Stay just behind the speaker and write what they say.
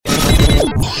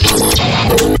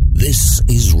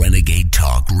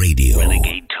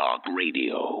Talk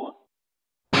Radio.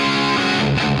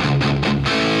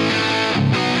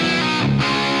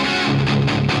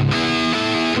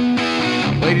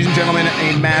 Ladies and gentlemen,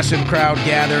 a massive crowd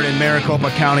gathered in Maricopa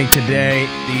County today.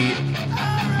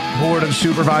 The Board of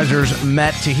Supervisors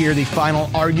met to hear the final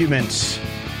arguments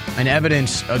and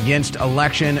evidence against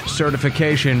election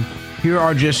certification. Here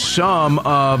are just some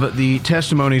of the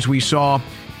testimonies we saw.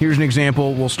 Here's an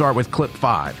example. We'll start with clip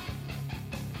 5.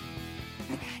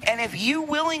 And if you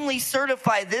willingly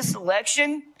certify this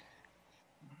election,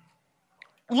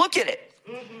 look at it.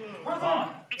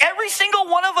 Every single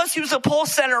one of us who's a poll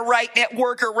center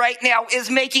worker right now is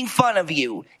making fun of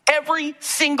you. Every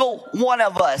single one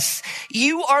of us.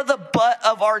 You are the butt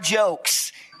of our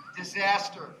jokes.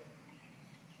 Disaster.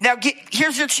 Now,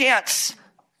 here's your chance.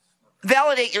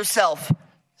 Validate yourself.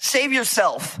 Save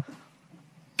yourself.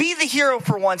 Be the hero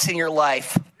for once in your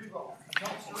life.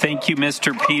 Thank you,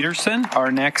 Mr. Peterson. Our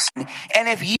next. And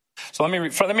if you... So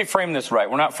let me frame this right.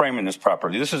 We're not framing this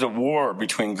properly. This is a war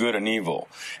between good and evil.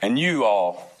 And you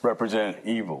all represent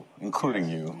evil, including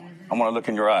you. I want to look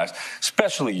in your eyes,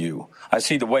 especially you. I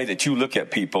see the way that you look at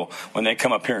people when they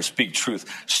come up here and speak truth.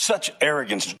 Such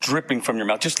arrogance dripping from your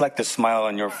mouth, just like the smile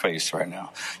on your face right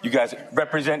now. You guys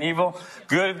represent evil,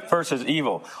 good versus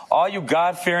evil. All you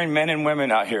God-fearing men and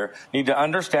women out here need to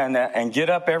understand that and get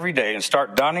up every day and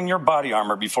start donning your body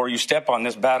armor before you step on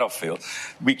this battlefield.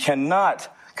 We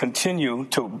cannot continue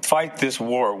to fight this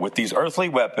war with these earthly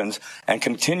weapons and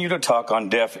continue to talk on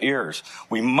deaf ears.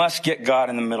 We must get God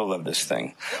in the middle of this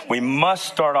thing. We must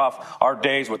start off our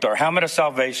days with our helmet of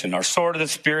salvation, our sword of the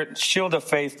Spirit, shield of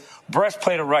faith,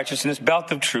 breastplate of righteousness,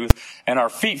 belt of truth, and our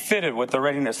feet fitted with the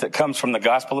readiness that comes from the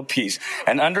gospel of peace.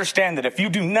 And understand that if you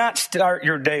do not start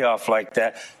your day off like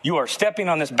that, you are stepping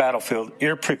on this battlefield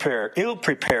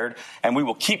ill-prepared, and we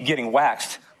will keep getting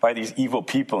waxed by these evil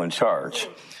people in charge.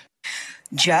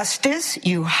 Justice,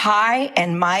 you high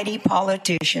and mighty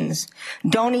politicians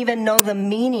don't even know the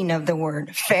meaning of the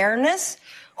word. Fairness,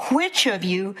 which of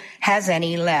you has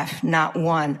any left? Not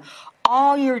one.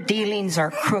 All your dealings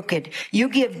are crooked. You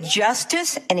give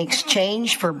justice in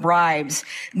exchange for bribes.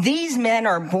 These men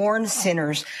are born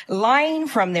sinners, lying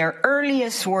from their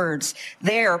earliest words.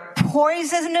 They are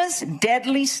poisonous,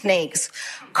 deadly snakes,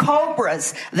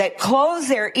 cobras that close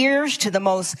their ears to the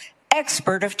most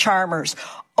expert of charmers.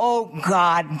 Oh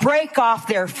God, break off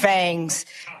their fangs.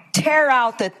 Tear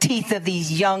out the teeth of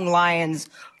these young lions,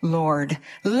 Lord.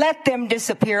 Let them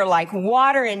disappear like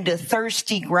water into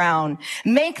thirsty ground.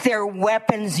 Make their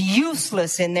weapons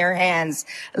useless in their hands.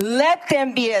 Let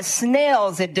them be as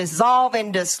snails that dissolve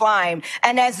into slime,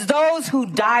 and as those who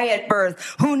die at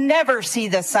birth, who never see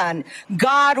the sun.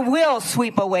 God will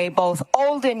sweep away both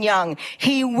old and young.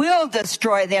 He will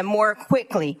destroy them more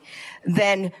quickly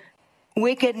than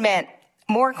wicked men.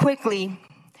 More quickly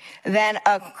than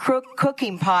a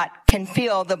cooking pot can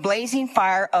feel the blazing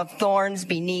fire of thorns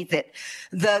beneath it.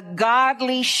 The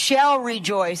godly shall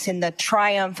rejoice in the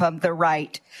triumph of the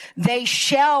right. They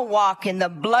shall walk in the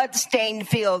blood-stained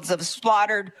fields of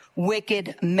slaughtered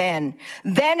wicked men.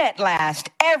 Then at last,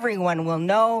 everyone will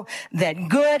know that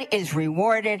good is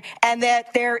rewarded and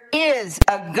that there is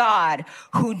a God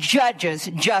who judges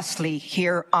justly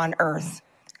here on earth.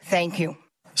 Thank you.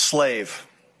 Slave.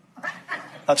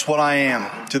 That's what I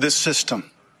am to this system,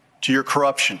 to your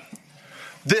corruption.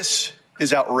 This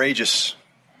is outrageous.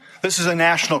 This is a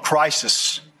national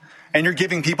crisis, and you're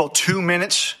giving people 2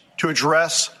 minutes to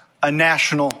address a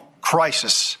national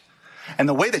crisis. And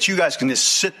the way that you guys can just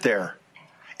sit there,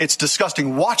 it's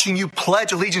disgusting. Watching you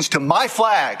pledge allegiance to my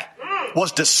flag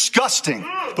was disgusting,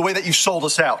 the way that you sold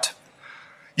us out.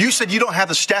 You said you don't have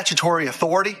the statutory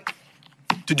authority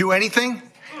to do anything.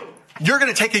 You're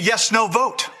going to take a yes-no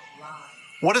vote.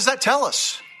 What does that tell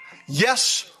us?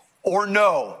 Yes or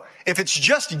no? If it's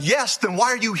just yes, then why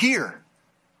are you here?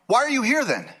 Why are you here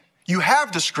then? You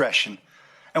have discretion.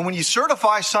 And when you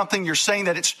certify something, you're saying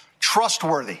that it's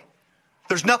trustworthy.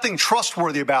 There's nothing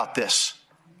trustworthy about this.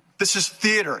 This is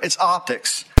theater. It's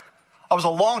optics. I was a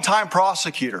longtime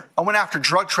prosecutor. I went after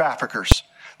drug traffickers.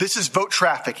 This is vote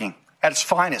trafficking at its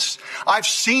finest. I've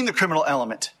seen the criminal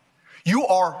element. You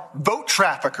are vote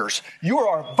traffickers. You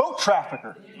are a vote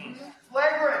trafficker.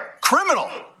 Flagrant. Criminal.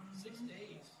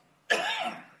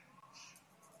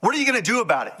 What are you going to do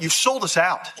about it? You've sold us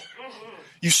out.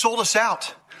 You sold us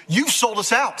out. You sold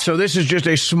us out. So this is just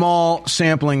a small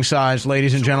sampling size,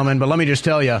 ladies and gentlemen. But let me just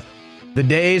tell you, the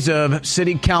days of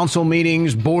city council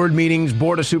meetings, board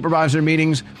of supervisor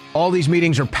meetings, all these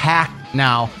meetings are packed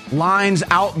now. Lines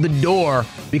out the door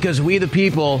because we, the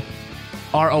people,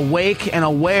 are awake and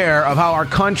aware of how our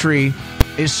country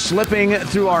is slipping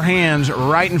through our hands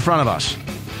right in front of us.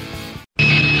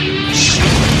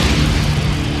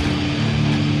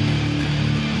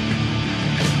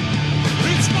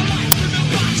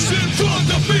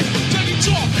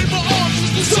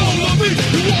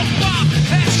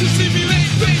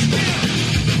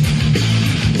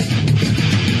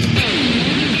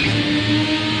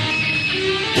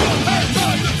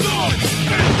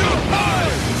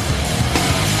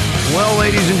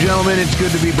 gentlemen, it's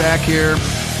good to be back here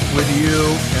with you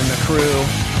and the crew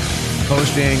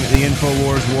hosting the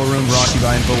InfoWars War Room, brought to you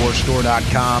by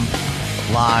InfoWarsStore.com,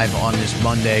 live on this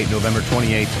Monday, November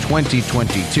 28th,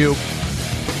 2022.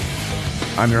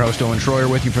 I'm your host, Owen Schroyer,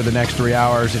 with you for the next 3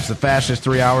 hours. It's the fastest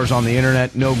 3 hours on the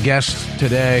internet. No guests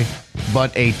today,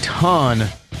 but a ton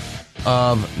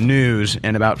of news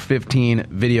and about 15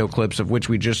 video clips, of which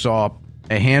we just saw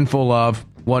a handful of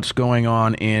what's going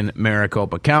on in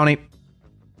Maricopa County,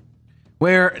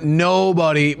 where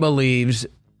nobody believes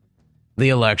the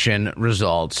election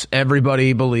results.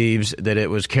 Everybody believes that it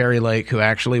was Kari Lake who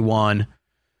actually won.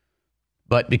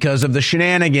 But because of the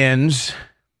shenanigans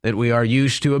that we are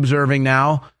used to observing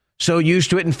now, so used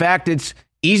to it, in fact, it's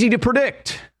easy to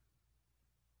predict.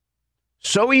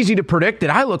 So easy to predict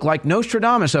that I look like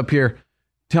Nostradamus up here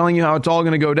telling you how it's all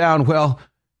going to go down. Well,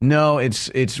 no,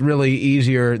 it's really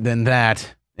easier than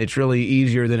that. It's really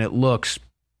easier than it looks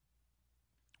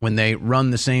when they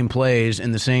run the same plays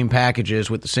in the same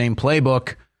packages with the same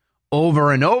playbook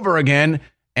over and over again,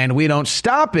 and we don't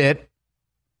stop it.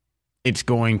 It's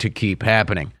going to keep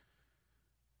happening.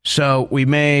 So we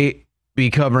may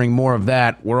be covering more of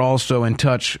that. We're also in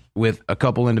touch with a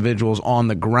couple individuals on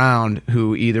the ground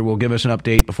who either will give us an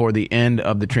update before the end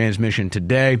of the transmission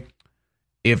today,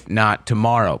 if not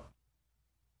tomorrow,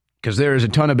 because there is a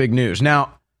ton of big news.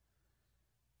 Now,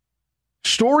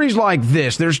 stories like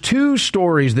this, there's two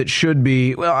stories that should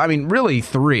be, well, I mean, really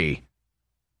three,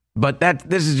 but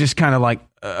this is just kind of like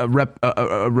a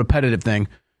repetitive thing.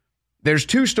 There's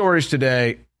two stories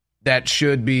today that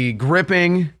should be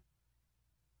gripping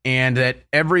and that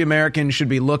every American should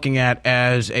be looking at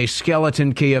as a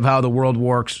skeleton key of how the world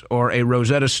works, or a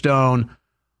Rosetta Stone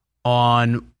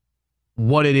on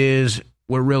what it is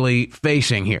we're really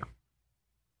facing here.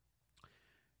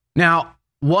 Now,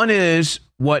 one is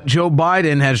what Joe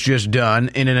Biden has just done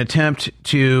in an attempt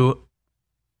to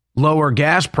lower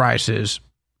gas prices,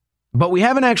 but we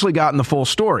haven't actually gotten the full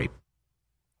story.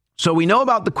 So we know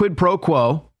about the quid pro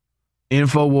quo,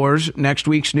 InfoWars, next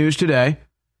week's news today,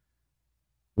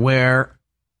 where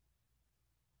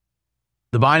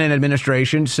the Biden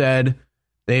administration said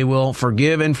they will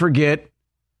forgive and forget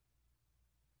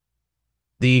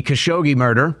the Khashoggi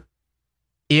murder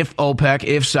if OPEC,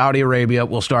 if Saudi Arabia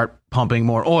will start pumping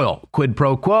more oil. Quid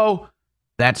pro quo,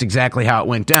 that's exactly how it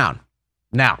went down.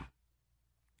 Now,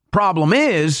 problem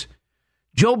is,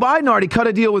 Joe Biden already cut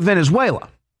a deal with Venezuela.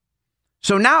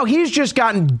 So now he's just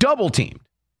gotten double teamed.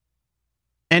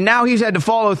 And now he's had to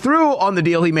follow through on the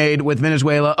deal he made with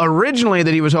Venezuela originally,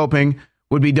 that he was hoping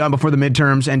would be done before the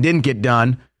midterms and didn't get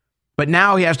done. But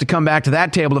now he has to come back to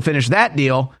that table to finish that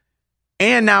deal.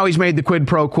 And now he's made the quid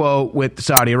pro quo with the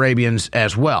Saudi Arabians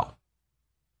as well.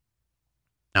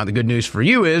 Now, the good news for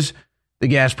you is the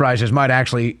gas prices might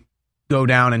actually go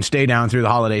down and stay down through the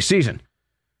holiday season.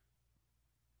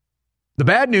 The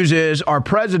bad news is our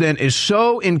president is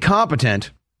so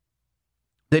incompetent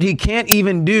that he can't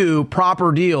even do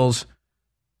proper deals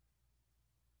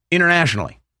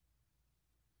internationally.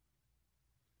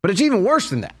 But it's even worse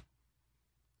than that.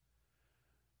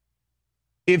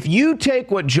 If you take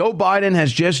what Joe Biden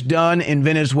has just done in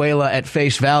Venezuela at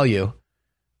face value,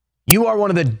 you are one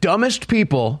of the dumbest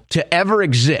people to ever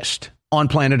exist on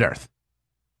planet Earth.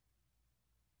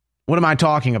 What am I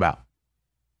talking about?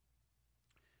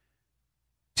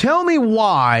 Tell me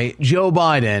why Joe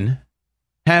Biden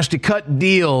has to cut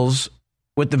deals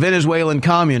with the Venezuelan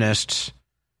communists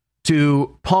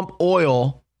to pump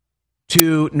oil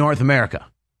to North America.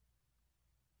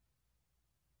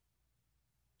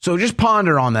 So just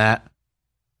ponder on that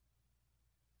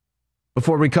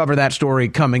before we cover that story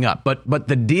coming up. But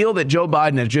the deal that Joe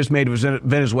Biden has just made with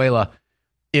Venezuela,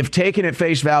 if taken at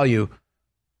face value,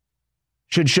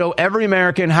 should show every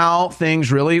American how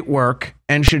things really work,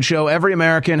 and should show every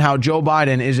American how Joe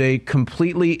Biden is a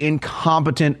completely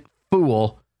incompetent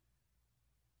fool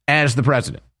as the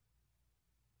president.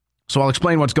 So I'll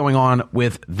explain what's going on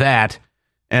with that.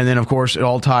 And then, of course, it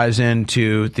all ties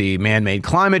into the man-made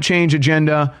climate change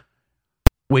agenda,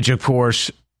 which, of course,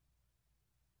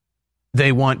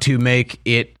 they want to make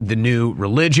it the new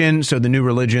religion. So the new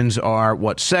religions are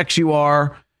what sex you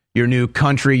are. Your new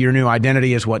country, your new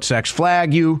identity is what sex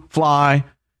flag you fly.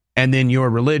 And then your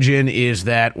religion is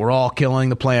that we're all killing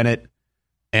the planet.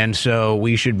 And so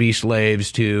we should be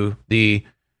slaves to the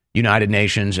United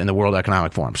Nations and the World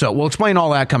Economic Forum. So we'll explain all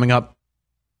that coming up.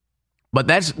 But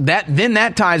then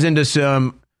that ties into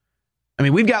some, I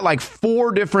mean, we've got like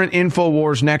 4 different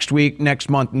InfoWars next week, next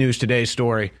month, News Today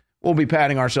story. We'll be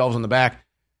patting ourselves on the back.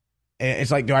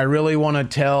 it's like, do I really want to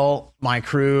tell my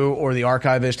crew or the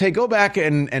archivist, hey, go back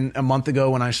and a month ago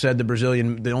when I said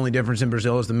the only difference in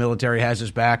Brazil is the military has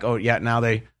his back. Oh, yeah, now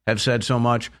they have said so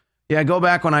much. Yeah, go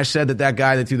back when I said that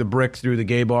guy that threw the brick through the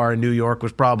gay bar in New York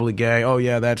was probably gay. Oh,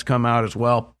 yeah, that's come out as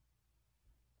well.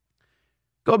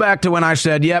 Go back to when I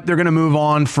said, yep, they're going to move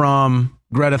on from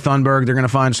Greta Thunberg. They're going to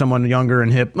find someone younger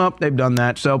and hip. Nope, they've done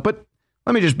that. So, but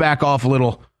let me just back off a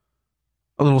little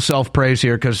self-praise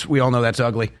here because we all know that's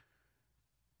ugly.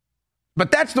 But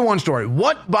that's the one story.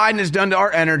 What Biden has done to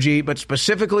our energy, but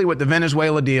specifically with the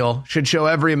Venezuela deal, should show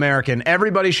every American.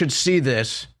 Everybody should see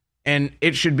this, and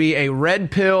it should be a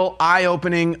red pill,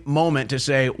 eye-opening moment to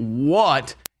say,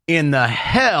 what in the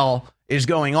hell is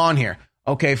going on here?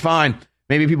 Okay, fine.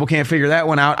 Maybe people can't figure that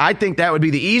one out. I think that would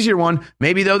be the easier one.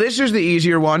 Maybe, though, this is the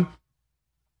easier one.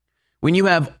 When you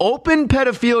have open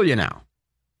pedophilia now,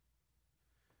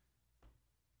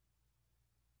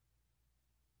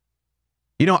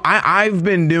 you know, I've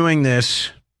been doing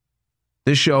this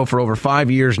show for over 5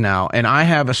 years now, and I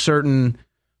have a certain,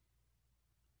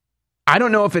 I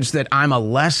don't know if it's that I'm a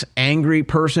less angry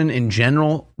person in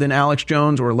general than Alex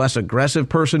Jones or a less aggressive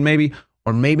person maybe,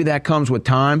 or maybe that comes with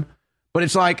time, but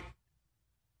it's like,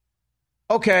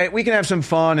 okay, we can have some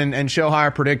fun and show how I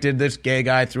predicted this gay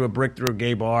guy threw a brick through a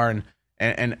gay bar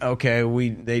and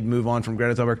okay, they'd move on from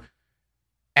Greta Thunberg.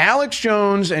 Alex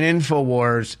Jones and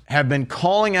InfoWars have been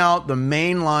calling out the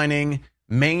mainlining,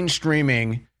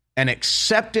 mainstreaming, and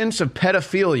acceptance of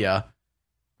pedophilia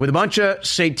with a bunch of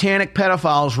satanic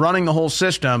pedophiles running the whole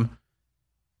system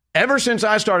ever since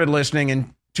I started listening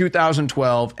in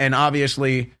 2012, and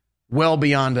obviously well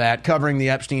beyond that, covering the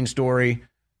Epstein story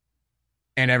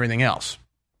and everything else.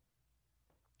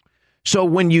 So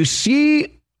when you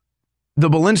see the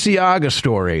Balenciaga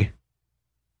story,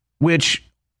 which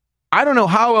I don't know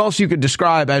how else you could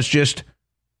describe as just,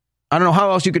 I don't know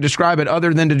how else you could describe it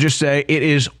other than to just say it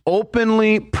is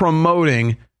openly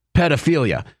promoting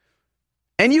pedophilia.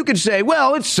 And you could say,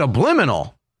 well, it's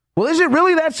subliminal. Well, is it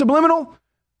really that subliminal?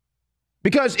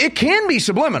 Because it can be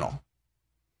subliminal.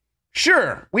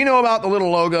 Sure, we know about the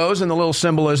little logos and the little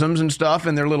symbolisms and stuff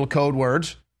and their little code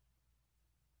words.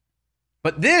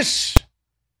 But this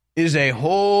is a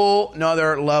whole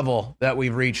nother level that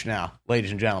we've reached now,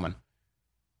 ladies and gentlemen,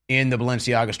 in the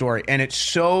Balenciaga story. And it's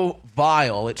so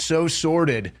vile, it's so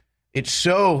sordid, it's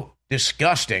so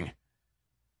disgusting.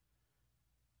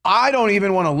 I don't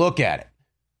even want to look at it.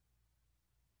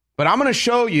 But I'm going to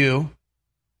show you,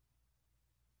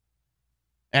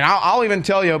 and I'll even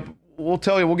tell you,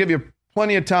 we'll give you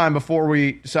plenty of time before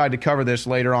we decide to cover this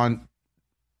later on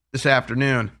this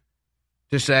afternoon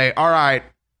to say, all right,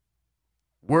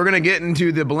 we're going to get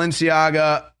into the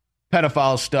Balenciaga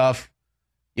pedophile stuff.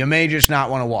 You may just not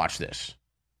want to watch this.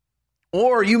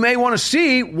 Or you may want to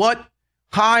see what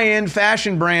high-end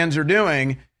fashion brands are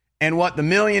doing and what the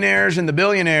millionaires and the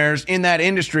billionaires in that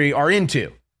industry are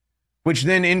into, which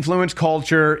then influence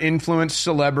culture, influence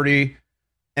celebrity,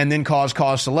 and then cause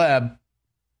celeb.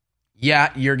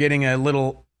 Yeah, you're getting a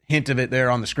little hint of it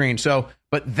there on the screen. So,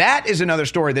 but that is another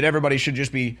story that everybody should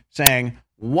just be saying,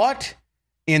 what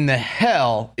in the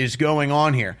hell is going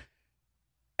on here?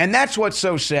 And that's what's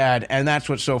so sad, and that's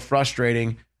what's so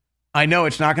frustrating. I know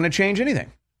it's not going to change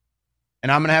anything.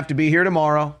 And I'm going to have to be here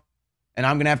tomorrow, and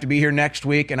I'm going to have to be here next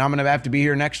week, and I'm going to have to be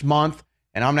here next month,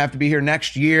 and I'm going to have to be here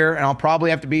next year, and I'll probably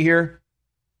have to be here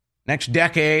next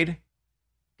decade.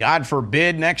 God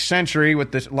forbid, next century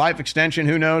with this life extension.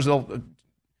 Who knows? They'll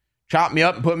chop me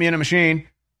up and put me in a machine,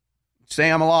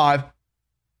 say I'm alive.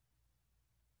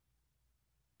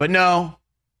 But no,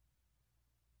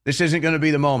 this isn't going to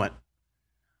be the moment.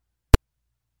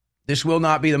 This will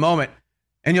not be the moment.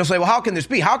 And you'll say, well, how can this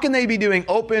be? How can they be doing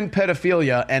open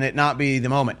pedophilia and it not be the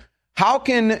moment? How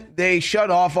can they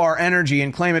shut off our energy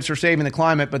and claim it's for saving the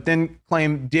climate, but then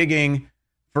claim digging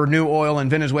for new oil in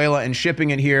Venezuela and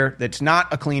shipping it here that's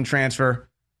not a clean transfer?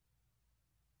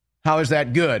 How is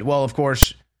that good? Well, of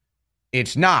course,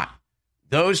 it's not.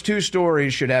 Those two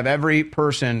stories should have every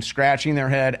person scratching their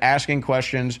head, asking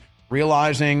questions,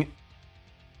 realizing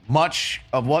much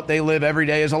of what they live every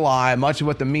day is a lie. Much of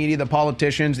what the media, the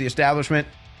politicians, the establishment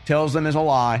tells them is a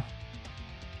lie.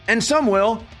 And some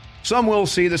will. Some will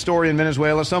see the story in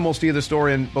Venezuela. Some will see the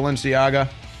story in Balenciaga.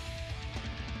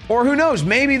 Or who knows,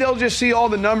 maybe they'll just see all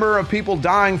the number of people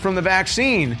dying from the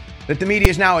vaccine that the media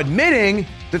is now admitting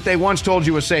that they once told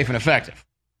you was safe and effective.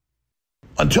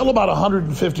 Until about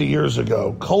 150 years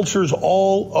ago, cultures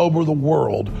all over the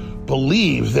world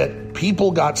believed that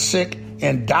people got sick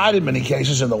and died in many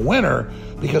cases in the winter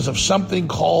because of something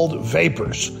called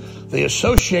vapors. They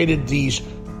associated these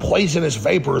poisonous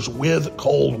vapors with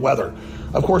cold weather.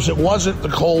 Of course, it wasn't the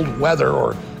cold weather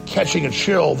or catching a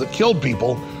chill that killed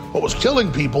people. What was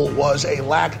killing people was a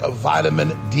lack of vitamin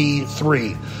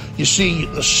D3. You see,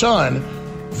 the sun,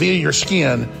 via your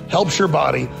skin, helps your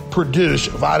body produce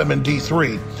vitamin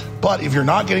D3. But if you're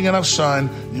not getting enough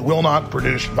sun, you will not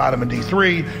produce vitamin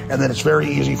D3, and then it's very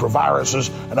easy for viruses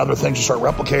and other things to start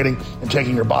replicating and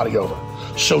taking your body over.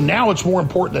 So now it's more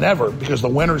important than ever, because the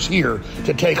winter's here,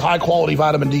 to take high-quality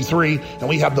vitamin D3, and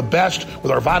we have the best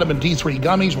with our vitamin D3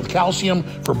 gummies with calcium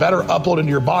for better upload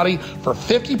into your body for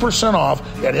 50% off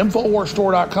at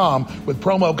InfoWarsStore.com with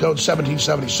promo code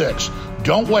 1776.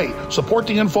 Don't wait. Support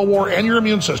the InfoWar and your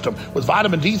immune system with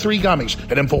vitamin D3 gummies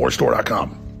at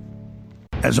InfoWarsStore.com.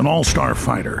 As an all-star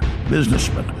fighter,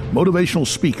 businessman, motivational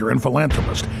speaker, and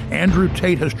philanthropist, Andrew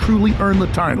Tate has truly earned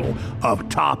the title of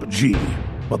Top G.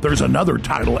 But there's another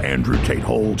title Andrew Tate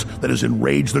holds that has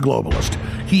enraged the globalist.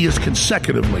 He is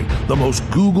consecutively the most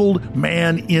Googled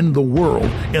man in the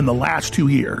world in the last 2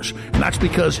 years. And that's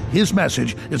because his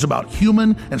message is about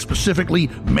human and specifically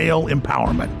male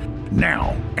empowerment.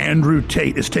 Now, Andrew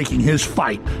Tate is taking his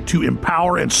fight to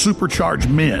empower and supercharge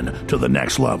men to the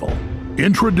next level.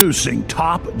 Introducing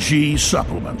Top G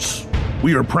Supplements.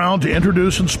 We are proud to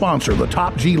introduce and sponsor the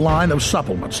Top G line of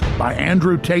supplements by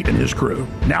Andrew Tate and his crew.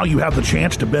 Now you have the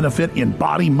chance to benefit in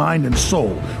body, mind, and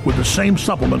soul with the same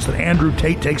supplements that Andrew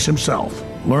Tate takes himself.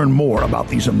 Learn more about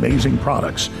these amazing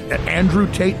products at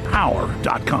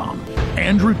AndrewTatePower.com.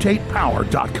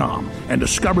 AndrewTatePower.com, and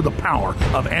discover the power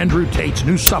of Andrew Tate's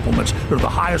new supplements that are the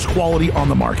highest quality on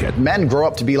the market. Men grow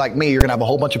up to be like me. You're going to have a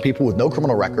whole bunch of people with no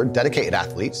criminal record, dedicated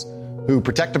athletes who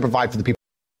protect and provide for the people.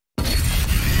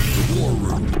 The War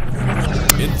Room.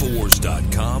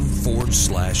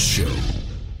 Infowars.com/show.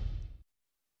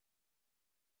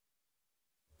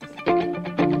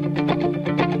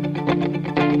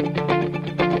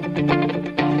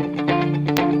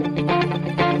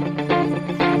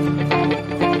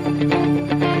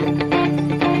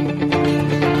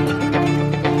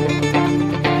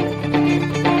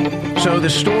 So the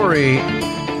story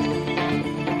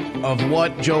of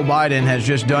what Joe Biden has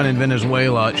just done in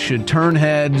Venezuela should turn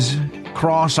heads,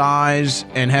 cross eyes,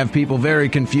 and have people very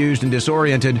confused and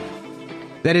disoriented.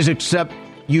 That is, except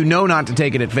you know not to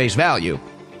take it at face value.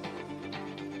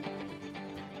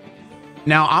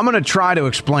 Now, I'm going to try to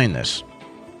explain this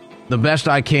the best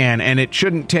I can, and it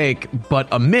shouldn't take but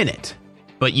a minute.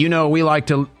 But you know, we like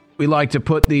to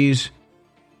put these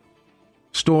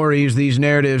stories, these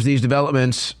narratives, these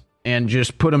developments, and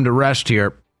just put them to rest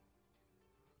here.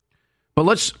 But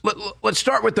let's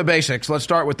start with the basics. Let's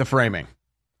start with the framing.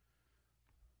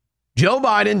 Joe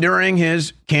Biden, during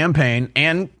his campaign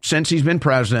and since he's been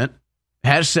president,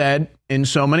 has said in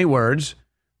so many words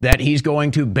that he's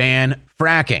going to ban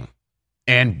fracking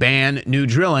and ban new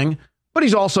drilling. But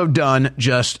he's also done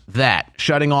just that,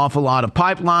 shutting off a lot of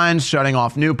pipelines, shutting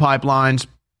off new pipelines.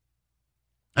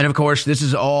 And of course, this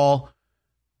is all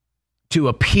to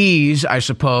appease, I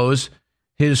suppose,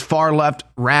 his far left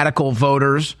radical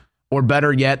voters, or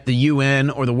better yet, the UN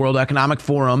or the World Economic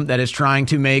Forum, that is trying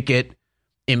to make it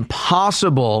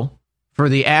impossible for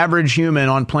the average human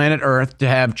on planet Earth to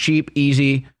have cheap,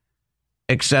 easy,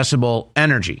 accessible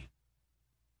energy.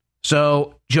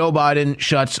 So Joe Biden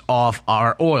shuts off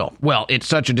our oil. Well, it's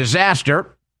such a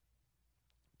disaster.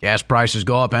 Gas prices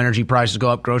go up, energy prices go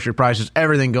up, grocery prices,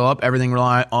 everything go up. Everything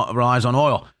relies on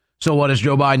oil. So what does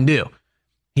Joe Biden do?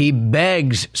 He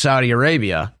begs Saudi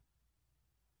Arabia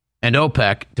and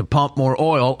OPEC to pump more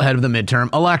oil ahead of the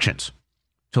midterm elections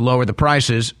to lower the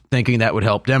prices, thinking that would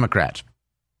help Democrats.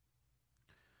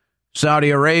 Saudi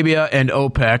Arabia and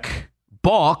OPEC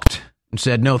balked and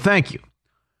said, no, thank you.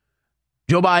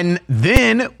 Joe Biden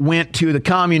then went to the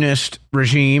communist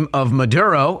regime of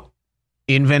Maduro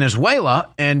in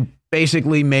Venezuela and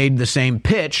basically made the same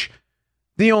pitch.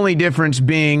 The only difference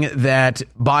being that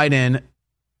Biden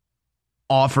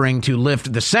offering to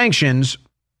lift the sanctions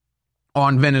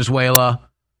on Venezuela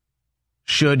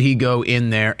should he go in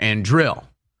there and drill.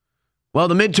 Well,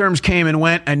 the midterms came and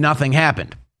went and nothing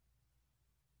happened.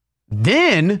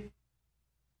 Then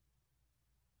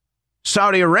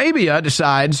Saudi Arabia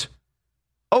decides,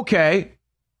 okay,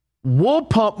 we'll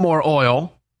pump more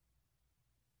oil,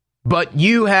 but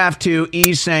you have to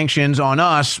ease sanctions on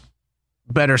us.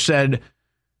 Better said,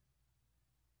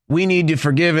 we need to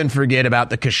forgive and forget about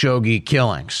the Khashoggi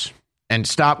killings and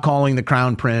stop calling the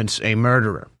Crown Prince a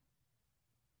murderer.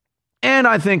 And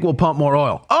I think we'll pump more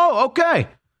oil. Oh, okay.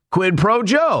 Quid pro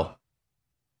Joe.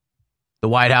 The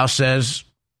White House says,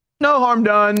 no harm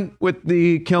done with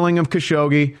the killing of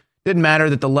Khashoggi. Didn't matter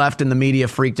that the left and the media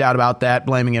freaked out about that,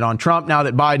 blaming it on Trump. Now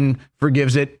that Biden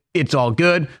forgives it, it's all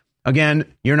good.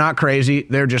 Again, you're not crazy.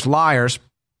 They're just liars.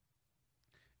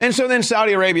 And so then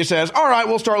Saudi Arabia says, all right,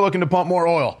 we'll start looking to pump more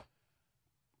oil.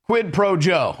 Quid pro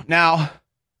Joe. Now,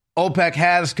 OPEC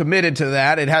has committed to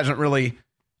that. It hasn't really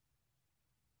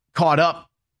caught up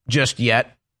just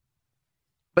yet.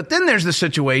 But then there's the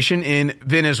situation in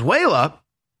Venezuela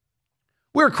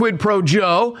where Quid pro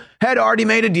Joe had already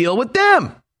made a deal with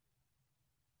them.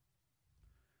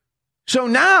 So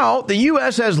now the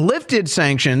U.S. has lifted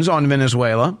sanctions on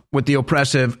Venezuela with the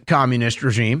oppressive communist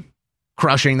regime,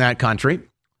 crushing that country.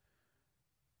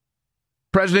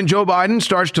 President Joe Biden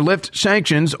starts to lift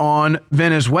sanctions on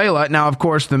Venezuela. Now, of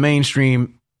course, the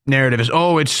mainstream narrative is,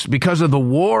 oh, it's because of the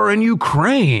war in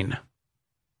Ukraine.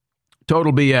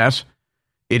 Total BS.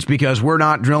 It's because we're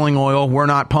not drilling oil. We're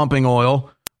not pumping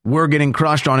oil. We're getting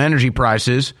crushed on energy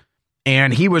prices.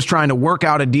 And he was trying to work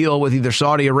out a deal with either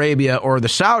Saudi Arabia or the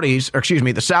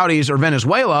Saudis or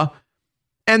Venezuela.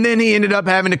 And then he ended up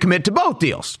having to commit to both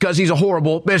deals because he's a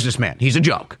horrible businessman. He's a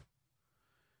joke.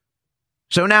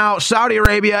 So now Saudi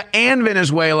Arabia and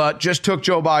Venezuela just took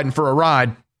Joe Biden for a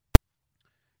ride.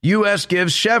 U.S.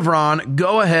 gives Chevron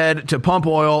go ahead to pump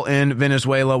oil in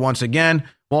Venezuela once again.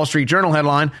 Wall Street Journal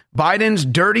headline, Biden's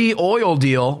dirty oil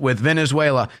deal with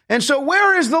Venezuela. And so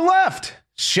where is the left?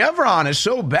 Chevron is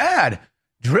so bad.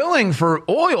 Drilling for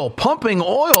oil, pumping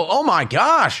oil. Oh my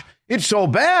gosh, it's so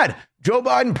bad. Joe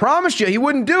Biden promised you he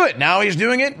wouldn't do it. Now he's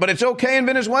doing it, but it's okay in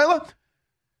Venezuela.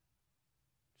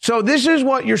 So this is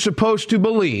what you're supposed to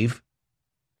believe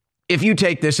if you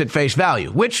take this at face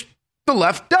value, which the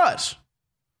left does.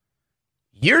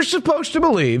 You're supposed to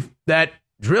believe that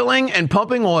drilling and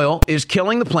pumping oil is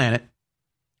killing the planet.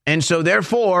 And so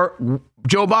therefore,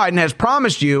 Joe Biden has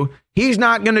promised you he's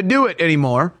not going to do it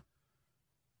anymore.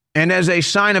 And as a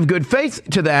sign of good faith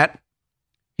to that,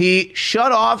 he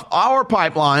shut off our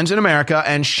pipelines in America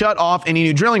and shut off any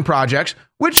new drilling projects,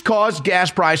 which caused gas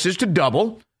prices to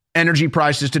double, energy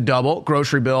prices to double,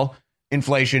 grocery bill,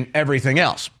 inflation, everything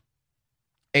else.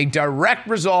 A direct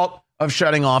result of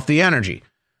shutting off the energy.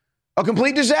 A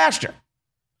complete disaster.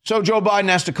 So Joe Biden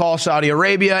has to call Saudi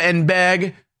Arabia and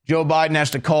beg. Joe Biden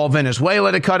has to call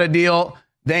Venezuela to cut a deal.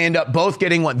 They end up both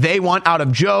getting what they want out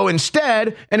of Joe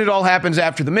instead, and it all happens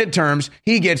after the midterms.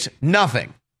 He gets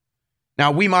nothing.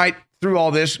 Now, we might, through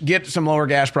all this, get some lower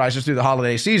gas prices through the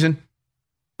holiday season,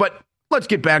 but let's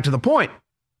get back to the point.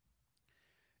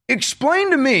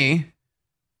 Explain to me,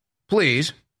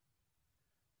 please,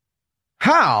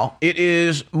 how it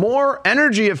is more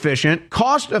energy efficient,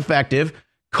 cost effective,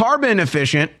 carbon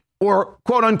efficient, or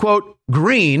quote unquote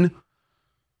green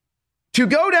to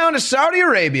go down to Saudi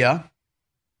Arabia,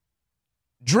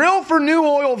 drill for new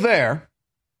oil there,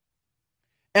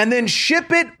 and then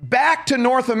ship it back to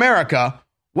North America,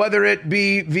 whether it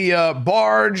be via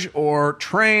barge or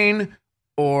train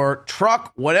or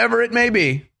truck, whatever it may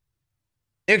be.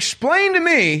 Explain to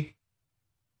me,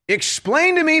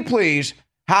 please,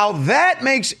 how that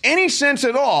makes any sense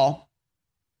at all,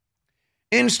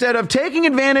 instead of taking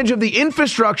advantage of the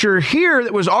infrastructure here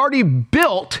that was already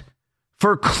built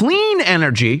for clean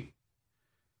energy,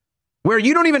 where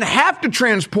you don't even have to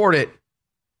transport it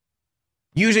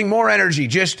using more energy,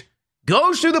 just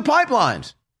goes through the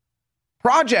pipelines.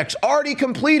 Projects already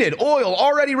completed, oil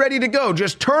already ready to go.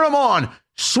 Just turn them on,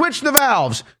 switch the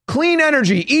valves, clean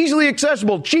energy, easily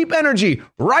accessible, cheap energy,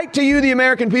 right to you, the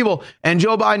American people. And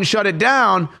Joe Biden shut it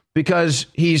down because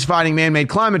he's fighting man-made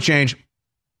climate change.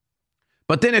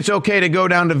 But then it's okay to go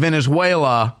down to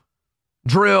Venezuela,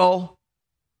 drill,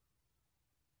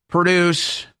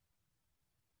 produce,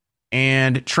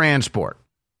 and transport.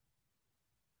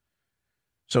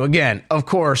 So again, of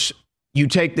course, you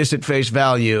take this at face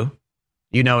value.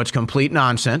 You know it's complete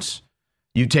nonsense.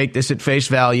 You take this at face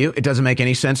value. It doesn't make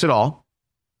any sense at all.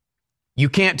 You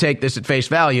can't take this at face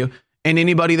value. And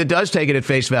anybody that does take it at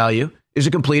face value is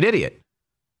a complete idiot.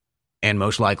 And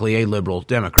most likely a liberal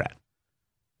Democrat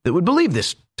that would believe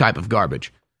this type of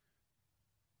garbage.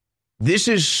 This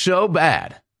is so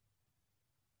bad.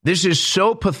 This is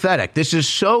so pathetic. This is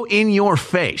so in your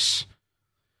face.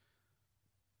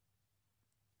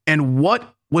 And what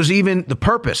was even the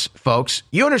purpose, folks?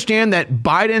 You understand that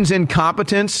Biden's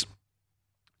incompetence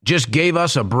just gave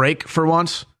us a break for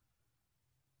once?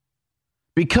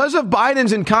 Because of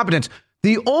Biden's incompetence,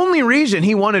 the only reason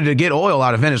he wanted to get oil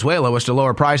out of Venezuela was to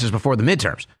lower prices before the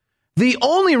midterms. The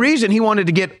only reason he wanted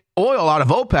to get oil out of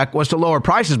OPEC was to lower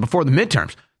prices before the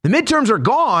midterms. The midterms are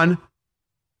gone,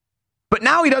 but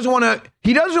now he doesn't want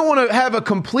to have a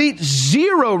complete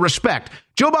zero respect.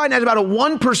 Joe Biden has about a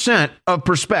 1% of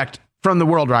respect from the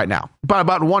world right now,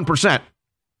 about 1%.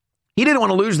 He didn't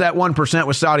want to lose that 1%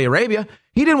 with Saudi Arabia.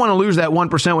 He didn't want to lose that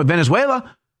 1% with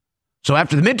Venezuela. So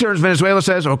after the midterms, Venezuela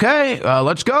says, okay,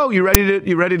 let's go. You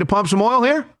ready to pump some oil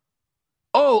here?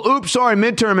 Oh, oops, sorry,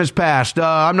 midterm has passed.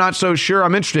 I'm not so sure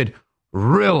I'm interested.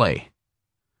 Really?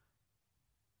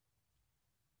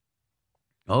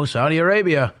 Oh, Saudi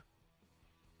Arabia.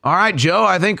 All right, Joe,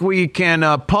 I think we can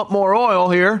pump more oil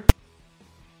here.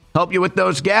 Help you with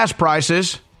those gas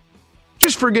prices.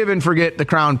 Just forgive and forget the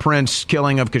Crown Prince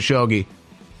killing of Khashoggi.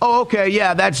 Oh, okay,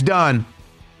 yeah, that's done.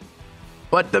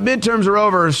 But the midterms are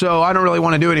over, so I don't really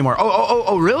want to do it anymore.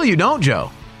 Oh, really? You don't,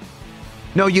 Joe?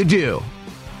 No, you do.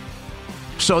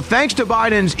 So thanks to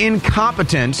Biden's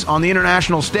incompetence on the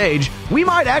international stage, we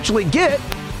might actually get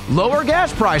lower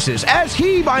gas prices, as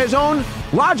he, by his own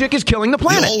logic, is killing the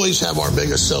planet. We always have our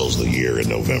biggest sales of the year in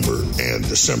November and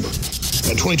December.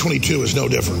 And 2022 is no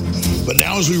different. But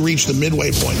now as we reach the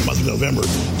midway point, the month of November,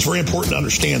 it's very important to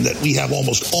understand that we have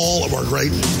almost all of our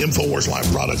great InfoWars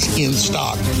Live products in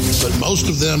stock. But most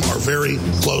of them are very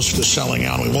close to selling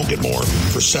out. We won't get more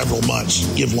for several months,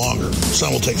 give longer.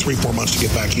 Some will take 3-4 months to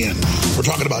get back in. We're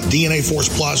talking about DNA Force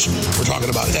Plus. We're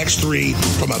talking about X3,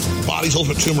 from a Body's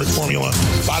Ultimate Turmeric Formula,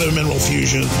 Vitamin Mineral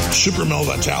Fusion, Super Mel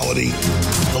Vitality.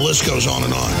 The list goes on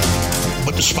and on.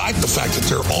 But despite the fact that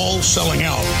they're all selling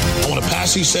out, I want to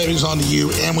pass these savings on to you,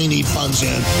 and we need funds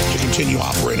in to continue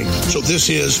operating. So this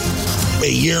is a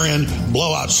year-end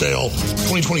blowout sale.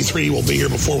 2023 will be here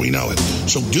before we know it.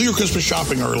 So do your Christmas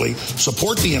shopping early,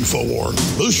 support the InfoWar,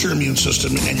 boost your immune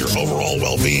system and your overall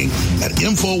well-being at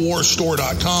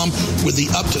InfoWarsStore.com with the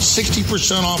up to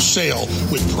 60% off sale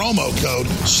with promo code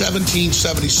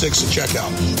 1776 at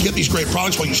checkout. Get these great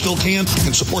products while you still can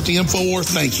and support the InfoWar.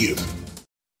 Thank you.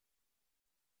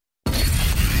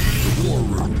 War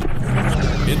Room.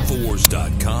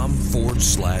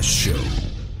 Infowars.com/show.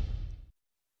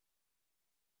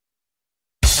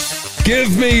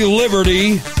 Give me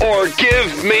liberty or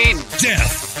give me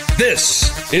death.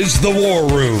 This is the War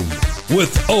Room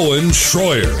with Owen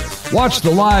Schroyer. Watch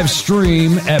the live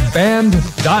stream at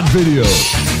band.video.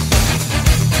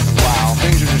 Wow,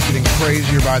 things are just getting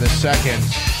crazier by the second.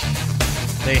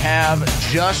 They have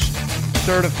just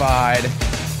certified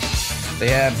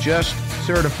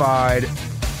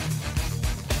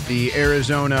the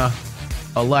Arizona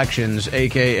elections,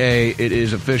 a.k.a. it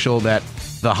is official that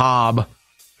the Hobb,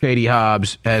 Katie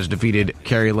Hobbs, has defeated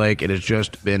Kari Lake. It has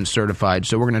just been certified.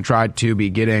 So we're going to try to be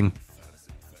getting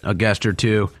a guest or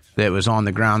two that was on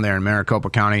the ground there in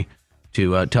Maricopa County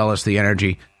to tell us the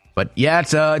energy. But yeah,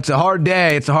 it's a hard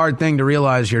day. It's a hard thing to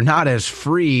realize you're not as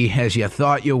free as you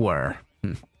thought you were.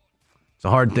 It's a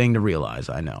hard thing to realize,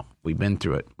 I know. We've been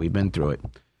through it. We're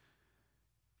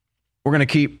going to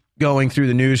keep going through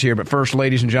the news here, but first,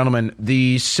 ladies and gentlemen,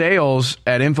 the sales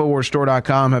at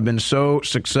InfoWarsStore.com have been so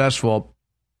successful.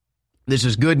 This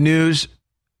is good news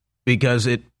because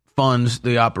it funds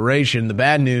the operation. The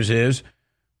bad news is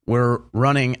we're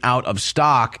running out of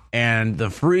stock, and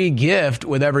the free gift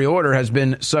with every order has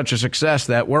been such a success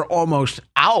that we're almost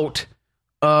out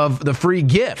of the free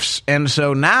gifts. And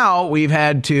so now we've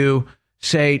had to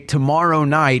say tomorrow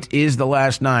night is the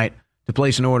last night to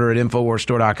place an order at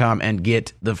InfoWarsStore.com and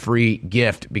get the free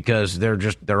gift, because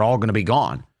they're all going to be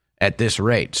gone at this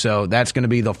rate. So that's going to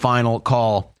be the final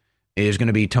call, is going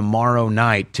to be tomorrow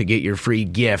night to get your free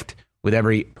gift with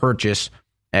every purchase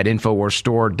at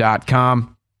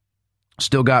InfoWarsStore.com.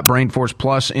 Still got BrainForce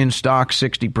Plus in stock,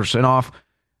 60% off.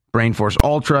 BrainForce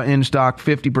Ultra in stock,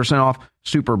 50% off.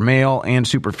 Super Male and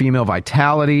Super Female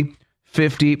Vitality,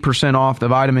 50% off. The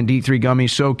Vitamin D3 gummies,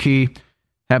 so key.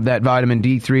 Have that vitamin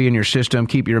D3 in your system.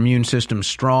 Keep your immune system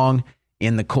strong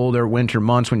in the colder winter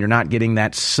months when you're not getting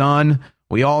that sun.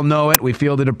 We all know it. We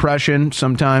feel the depression,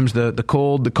 sometimes the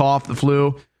cold, the cough, the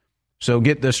flu. So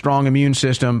get the strong immune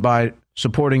system by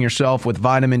supporting yourself with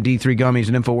vitamin D3 gummies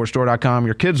at InfoWarsStore.com.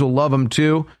 Your kids will love them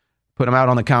too. Put them out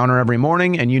on the counter every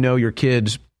morning, and you know your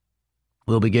kids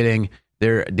will be getting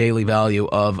their daily value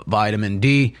of vitamin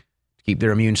D to keep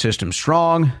their immune system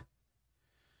strong,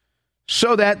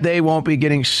 so that they won't be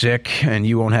getting sick and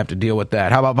you won't have to deal with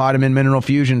that. How about Vitamin Mineral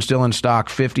Fusion, still in stock,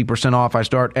 50% off. I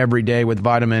start every day with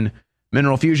Vitamin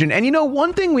Mineral Fusion. And you know,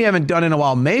 one thing we haven't done in a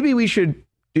while, maybe we should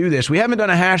do this. We haven't done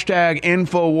a hashtag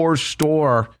InfoWars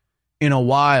Store in a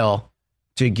while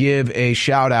to give a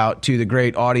shout out to the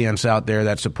great audience out there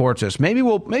that supports us. Maybe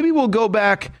we'll go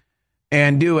back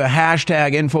and do a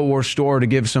hashtag InfoWars Store to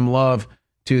give some love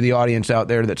to the audience out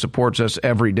there that supports us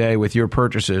every day with your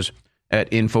purchases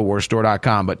at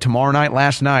InfoWarsStore.com. But tomorrow night,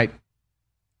 last night,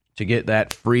 to get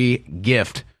that free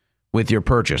gift with your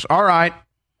purchase. All right.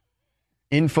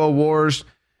 InfoWars.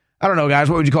 I don't know, guys.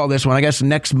 What would you call this one? I guess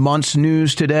next month's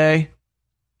news today.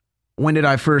 when did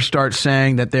I first start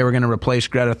saying that they were going to replace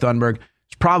Greta Thunberg?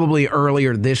 It's probably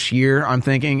earlier this year, I'm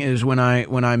thinking, is when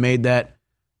I made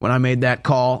that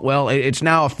call. Well, it's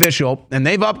now official, and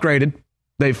they've upgraded.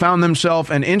 They found themselves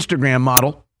an Instagram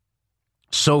model,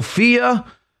 Sophia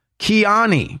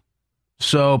Kiani.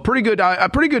 So a pretty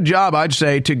good job, I'd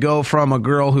say, to go from a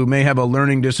girl who may have a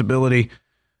learning disability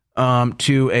to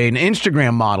an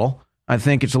Instagram model. I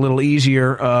think it's a little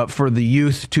easier for the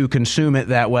youth to consume it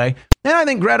that way. And I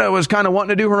think Greta was kind of wanting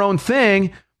to do her own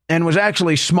thing and was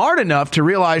actually smart enough to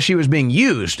realize she was being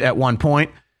used at one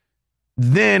point.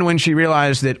 Then when she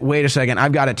realized that, wait a second,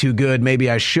 I've got it too good. Maybe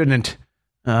I shouldn't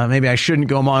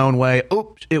go my own way.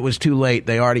 Oops, it was too late.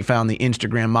 They already found the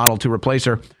Instagram model to replace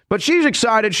her. But she's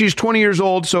excited. She's 20 years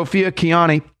old, Sophia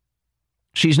Kiani.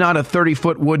 She's not a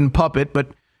 30-foot wooden puppet,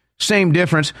 but same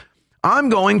difference. I'm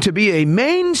going to be a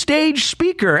main stage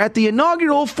speaker at the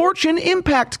inaugural Fortune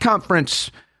Impact Conference.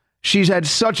 She's had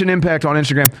such an impact on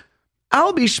Instagram.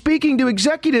 I'll be speaking to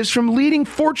executives from leading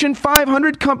Fortune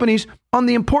 500 companies on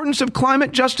the importance of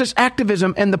climate justice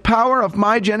activism and the power of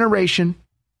my generation.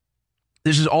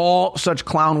 This is all such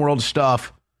clown world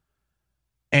stuff.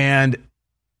 And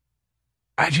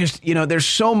I just, there's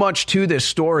so much to this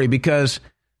story because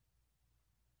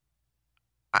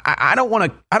I don't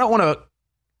want to,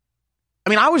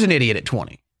 I was an idiot at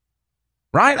 20,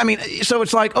 right? So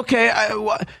it's like, okay,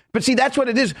 but see, that's what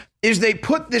it is they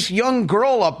put this young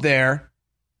girl up there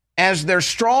as their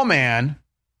straw man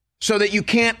so that you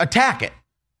can't attack it.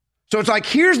 So it's like,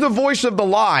 here's the voice of the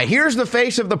lie. Here's the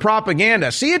face of the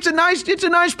propaganda. See, it's a nice,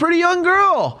 pretty young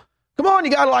girl. Come on,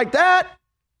 you got to like that.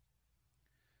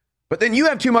 But then you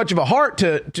have too much of a heart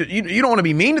to you don't want to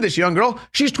be mean to this young girl.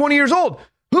 She's 20 years old.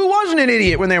 Who wasn't an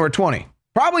idiot when they were 20?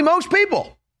 Probably most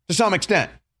people to some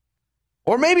extent.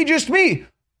 Or maybe just me.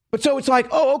 But so it's like,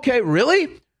 oh, okay,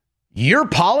 really? Your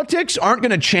politics aren't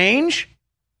going to change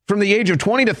from the age of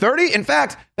 20 to 30? In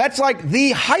fact, that's like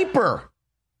the hyper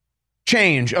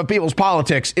change of people's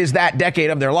politics is that decade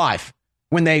of their life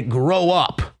when they grow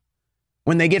up,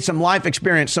 when they get some life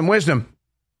experience, some wisdom.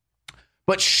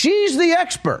 But she's the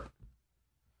expert.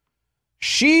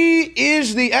 She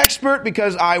is the expert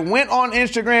because I went on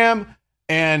Instagram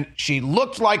and she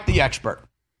looked like the expert.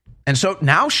 And so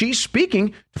now she's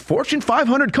speaking to Fortune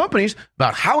 500 companies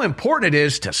about how important it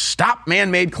is to stop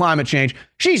man-made climate change.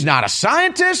 She's not a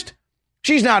scientist.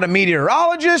 She's not a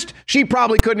meteorologist. She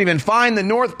probably couldn't even find the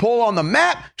North Pole on the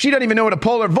map. She doesn't even know what a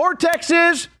polar vortex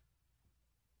is.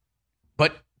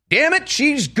 But damn it,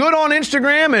 she's good on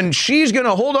Instagram and she's going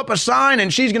to hold up a sign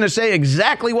and she's going to say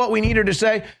exactly what we need her to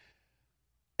say.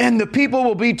 And the people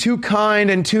will be too kind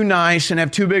and too nice and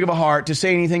have too big of a heart to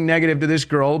say anything negative to this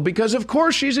girl because, of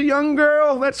course, she's a young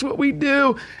girl. That's what we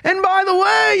do. And by the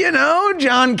way,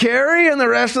 John Kerry and the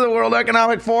rest of the World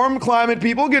Economic Forum climate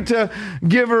people get to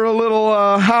give her a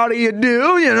little how do you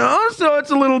do, so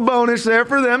it's a little bonus there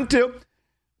for them, too.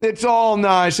 It's all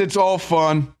nice. It's all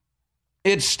fun.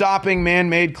 It's stopping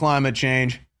man-made climate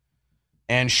change.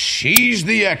 And she's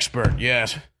the expert,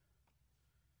 yes.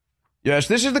 Yes,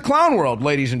 this is the clown world,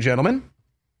 ladies and gentlemen.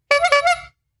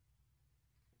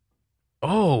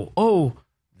 Oh,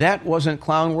 that wasn't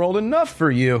clown world enough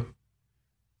for you.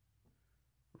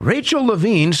 Rachel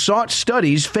Levine sought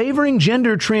studies favoring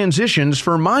gender transitions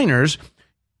for minors,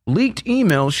 leaked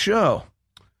emails show.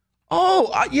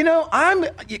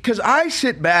 Because I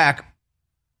sit back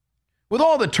with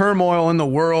all the turmoil in the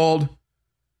world,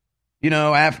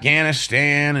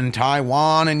 Afghanistan and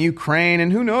Taiwan and Ukraine,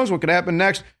 and who knows what could happen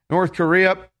next. North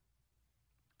Korea.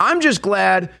 I'm just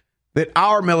glad that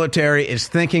our military is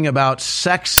thinking about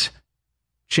sex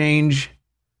change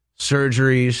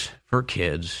surgeries for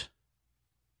kids.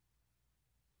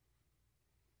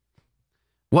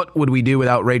 What would we do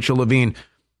without Rachel Levine?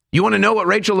 You want to know what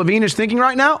Rachel Levine is thinking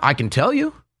right now? I can tell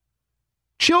you.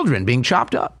 Children being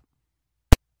chopped up,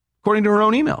 according to her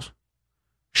own emails.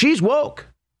 She's woke.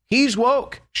 He's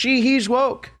woke. He's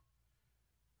woke.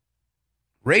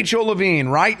 Rachel Levine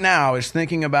right now is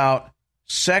thinking about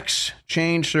sex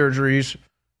change surgeries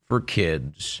for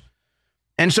kids.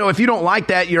 And so if you don't like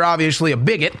that, you're obviously a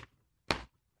bigot.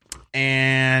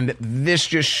 And this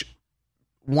just,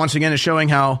 once again, is showing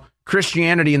how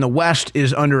Christianity in the West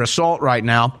is under assault right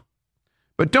now.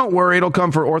 But don't worry, it'll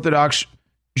come for Orthodox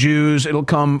Jews. It'll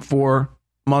come for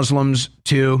Muslims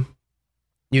too.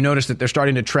 You notice that they're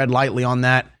starting to tread lightly on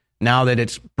that now that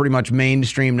it's pretty much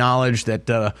mainstream knowledge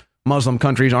that Muslim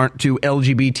countries aren't too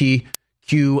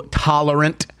LGBTQ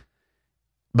tolerant.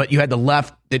 But you had the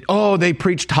left that, they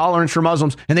preach tolerance for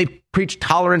Muslims and they preach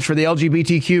tolerance for the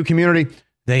LGBTQ community.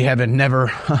 They haven't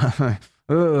never,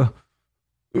 they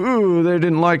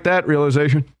didn't like that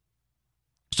realization.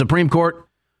 Supreme Court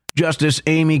Justice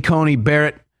Amy Coney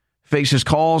Barrett faces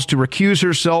calls to recuse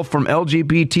herself from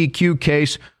LGBTQ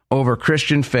case over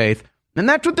Christian faith. And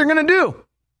that's what they're going to do.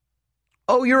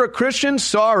 Oh, you're a Christian?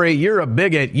 Sorry, you're a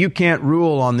bigot. You can't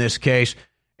rule on this case.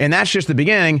 And that's just the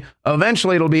beginning.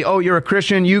 Eventually, it'll be, oh, you're a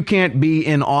Christian. You can't be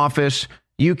in office.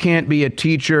 You can't be a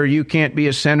teacher. You can't be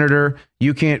a senator.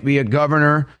 You can't be a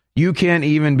governor. You can't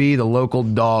even be the local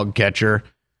dog catcher.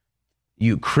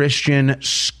 You Christian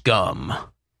scum.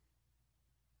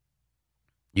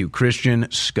 You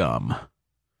Christian scum.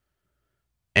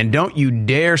 And don't you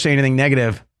dare say anything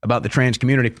negative about the trans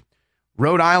community.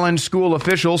 Rhode Island school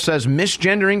official says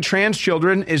misgendering trans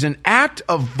children is an act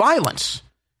of violence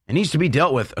and needs to be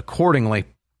dealt with accordingly.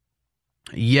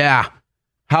 Yeah.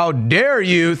 How dare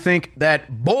you think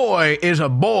that boy is a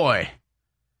boy?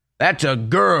 That's a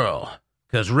girl.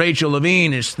 Because Rachel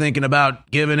Levine is thinking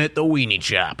about giving it the weenie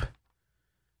chop.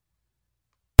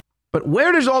 But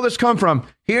where does all this come from?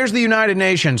 Here's the United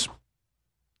Nations.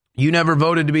 You never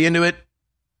voted to be into it,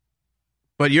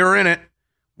 but you're in it.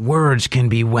 Words can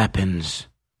be weapons.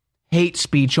 Hate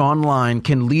speech online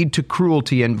can lead to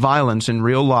cruelty and violence in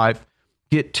real life.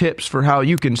 Get tips for how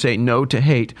you can say no to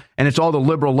hate. And it's all the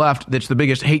liberal left that's the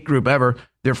biggest hate group ever.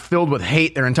 They're filled with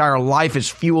hate. Their entire life is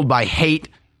fueled by hate.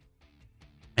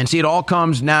 And see, it all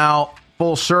comes now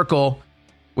full circle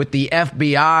with the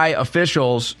FBI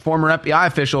officials, former FBI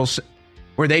officials,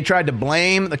 where they tried to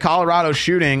blame the Colorado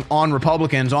shooting on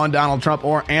Republicans, on Donald Trump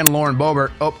and Lauren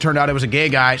Boebert. Oh, turned out it was a gay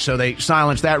guy, so they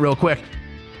silenced that real quick.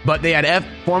 But they had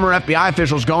former FBI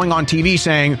officials going on TV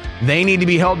saying they need to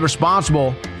be held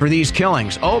responsible for these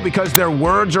killings. Oh, because their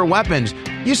words are weapons.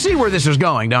 You see where this is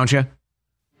going, don't you?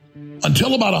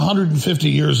 Until about 150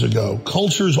 years ago,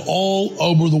 cultures all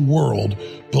over the world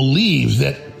believed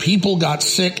that people got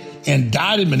sick and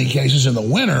died in many cases in the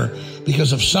winter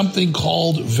because of something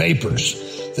called vapors.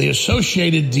 They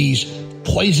associated these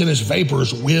poisonous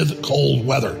vapors with cold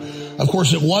weather. Of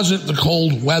course, it wasn't the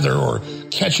cold weather or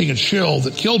catching a chill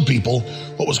that killed people.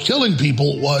 What was killing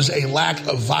people was a lack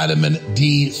of vitamin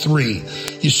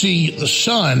D3. You see, the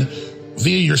sun,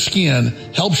 via your skin,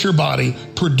 helps your body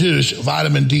produce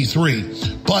vitamin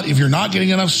D3. But if you're not getting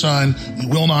enough sun, you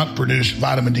will not produce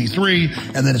vitamin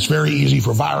D3, and then it's very easy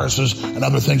for viruses and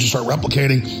other things to start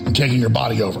replicating and taking your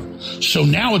body over. So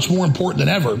now it's more important than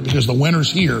ever, because the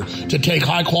winter's here, to take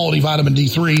high-quality vitamin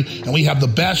D3, and we have the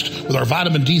best with our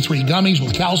vitamin D3 gummies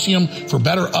with calcium for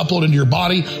better upload into your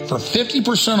body for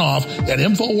 50% off at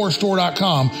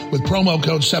InfoWarsStore.com with promo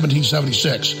code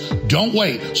 1776. Don't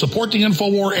wait. Support the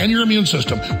InfoWar and your immune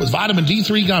system with vitamin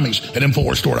D3 gummies at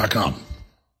InfoWarsStore.com.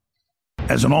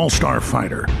 As an all-star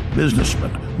fighter,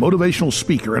 businessman, motivational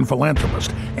speaker, and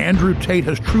philanthropist, Andrew Tate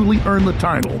has truly earned the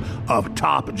title of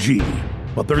Top G.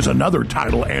 But there's another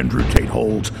title Andrew Tate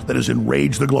holds that has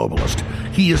enraged the globalist.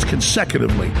 He is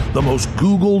consecutively the most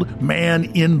Googled man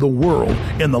in the world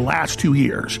in the last 2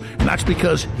 years. And that's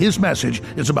because his message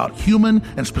is about human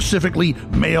and specifically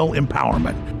male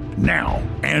empowerment. Now,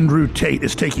 Andrew Tate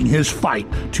is taking his fight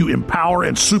to empower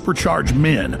and supercharge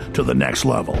men to the next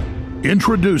level.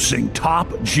 Introducing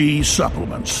Top G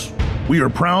Supplements. We are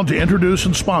proud to introduce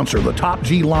and sponsor the Top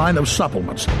G line of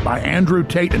supplements by Andrew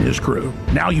Tate and his crew.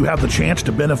 Now you have the chance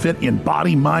to benefit in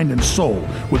body, mind, and soul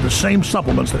with the same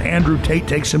supplements that Andrew Tate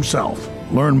takes himself.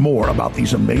 Learn more about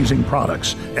these amazing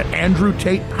products at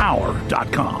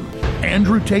AndrewTatePower.com.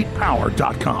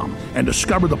 AndrewTatePower.com, and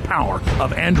discover the power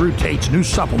of Andrew Tate's new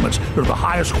supplements that are the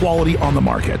highest quality on the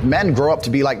market. Men grow up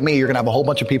to be like me. You're going to have a whole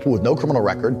bunch of people with no criminal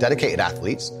record, dedicated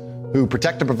athletes who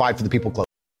protect and provide for the people close.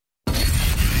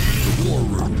 The War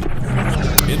Room.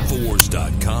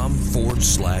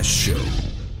 Infowars.com/show.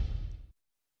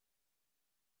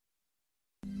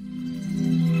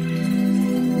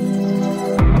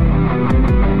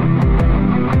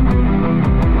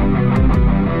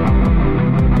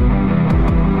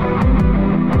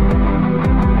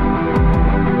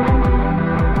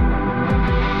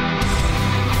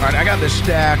 All right, I got this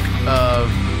stack of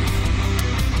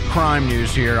crime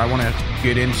news here I want to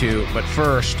get into, but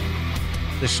first,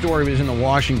 this story was in the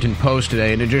Washington Post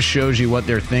today, and it just shows you what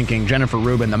they're thinking. Jennifer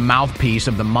Rubin, the mouthpiece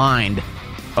of the mind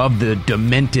of the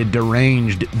demented,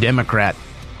 deranged Democrat.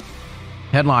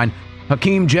 Headline,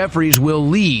 Hakeem Jeffries will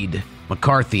lead,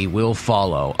 McCarthy will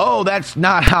follow. Oh, that's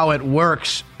not how it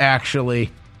works,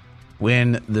 actually,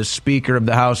 when the Speaker of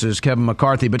the House is Kevin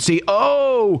McCarthy. But see,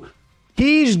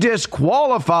 he's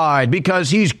disqualified because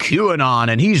he's QAnon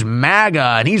and he's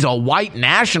MAGA and he's a white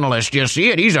nationalist. You see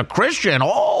it? He's a Christian.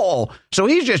 So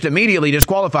he's just immediately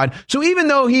disqualified. So even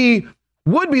though he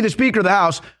would be the Speaker of the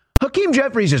House, Hakeem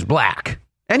Jeffries is black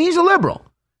and he's a liberal.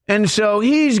 And so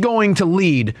he's going to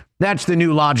lead That's the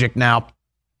new logic now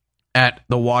at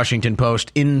the Washington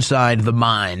Post, inside the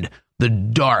mind, the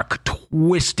dark,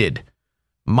 twisted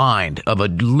mind of a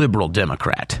liberal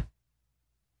Democrat.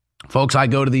 Folks, I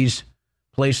go to these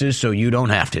places so you don't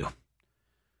have to.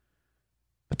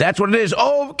 But that's what it is.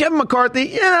 Oh, Kevin McCarthy,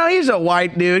 he's a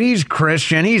white dude. He's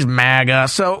Christian. He's MAGA.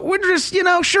 So we're just,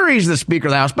 sure, he's the Speaker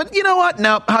of the House. But you know what?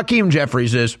 No, Hakeem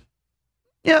Jeffries is.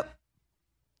 Yep.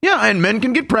 Yeah, and men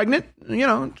can get pregnant.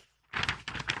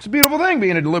 It's a beautiful thing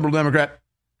being a liberal Democrat.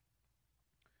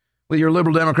 With your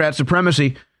liberal Democrat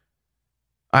supremacy.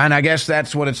 And I guess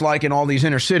that's what it's like in all these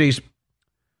inner cities.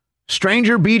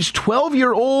 Stranger beats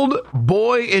 12-year-old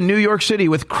boy in New York City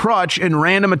with crutch in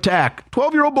random attack.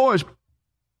 12-year-old boys.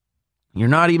 You're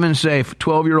not even safe.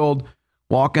 12-year-old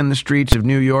walking the streets of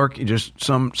New York. You just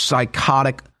some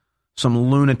psychotic, some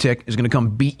lunatic is going to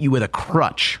come beat you with a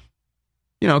crutch.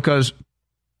 Because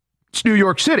it's New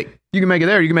York City. You can make it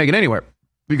there. You can make it anywhere.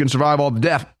 You can survive all the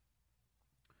death.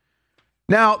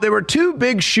 Now, there were two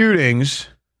big shootings.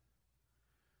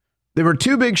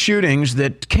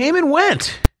 That came and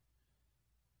went.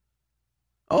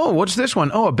 Oh, what's this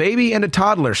one? Oh, a baby and a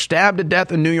toddler stabbed to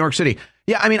death in New York City.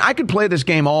 Yeah, I could play this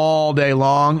game all day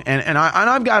long, and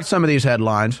I've got some of these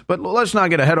headlines, but let's not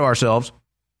get ahead of ourselves.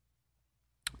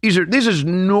 This is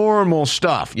normal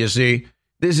stuff, you see.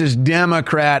 This is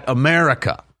Democrat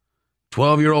America.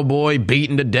 12-year-old boy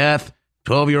beaten to death.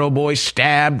 12-year-old boy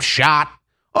stabbed, shot.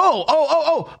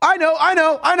 Oh, I know.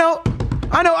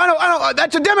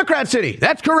 That's a Democrat city.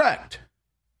 That's correct.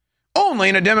 Only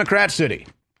in a Democrat city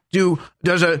do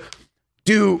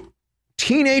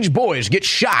teenage boys get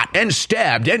shot and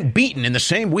stabbed and beaten in the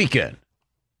same weekend.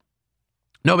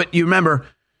 No, but you remember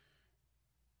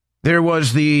there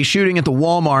was the shooting at the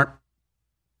Walmart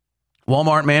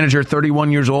manager,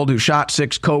 31 years old, who shot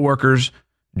 6 coworkers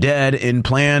dead in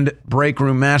planned break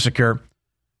room massacre.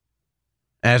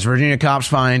 As Virginia cops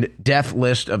find death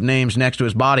list of names next to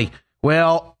his body.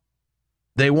 Well,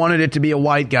 they wanted it to be a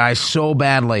white guy so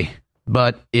badly,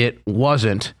 but it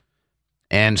wasn't.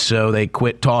 And so they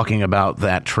quit talking about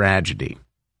that tragedy.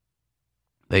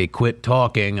 They quit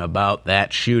talking about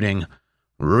that shooting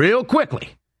real quickly.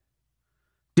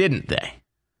 Didn't they?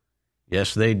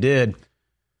 Yes, they did.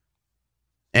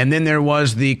 And then there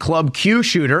was the Club Q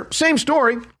shooter. Same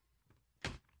story.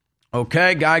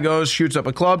 Okay, guy goes, shoots up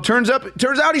a club. Turns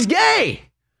out he's gay.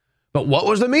 But what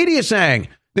was the media saying?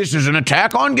 This is an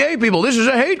attack on gay people. This is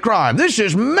a hate crime. This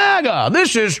is MAGA.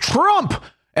 This is Trump.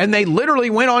 And they literally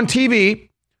went on TV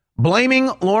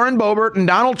blaming Lauren Boebert and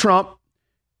Donald Trump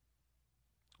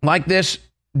like this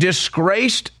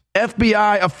disgraced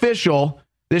FBI official.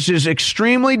 This is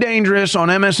extremely dangerous on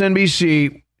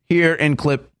MSNBC here in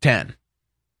clip 10.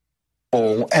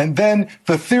 And then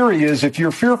the theory is if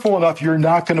you're fearful enough, you're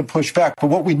not going to push back. But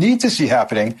what we need to see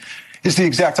happening is the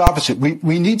exact opposite.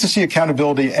 We need to see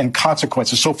accountability and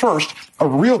consequences. So first, a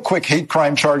real quick hate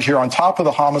crime charge here on top of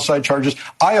the homicide charges.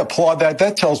 I applaud that.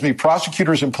 That tells me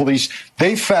prosecutors and police,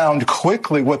 they found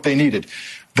quickly what they needed.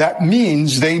 That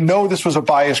means they know this was a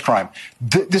bias crime.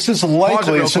 This is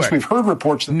likely, since we've heard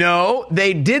reports. No,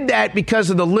 they did that because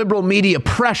of the liberal media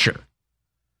pressure.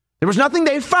 There was nothing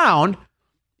they found.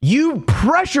 You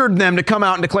pressured them to come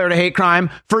out and declare it a hate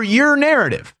crime for your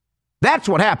narrative. That's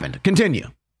what happened. Continue.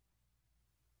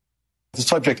 The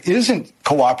subject isn't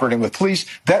cooperating with police.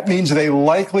 That means they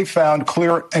likely found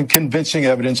clear and convincing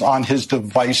evidence on his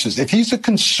devices. If he's a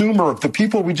consumer of the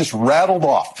people we just rattled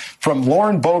off, from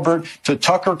Lauren Boebert to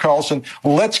Tucker Carlson,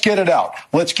 let's get it out.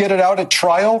 Let's get it out at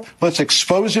trial. Let's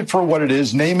expose it for what it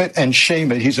is, name it and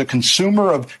shame it. He's a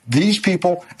consumer of these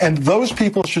people, and those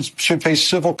people should face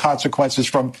civil consequences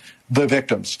from the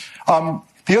victims.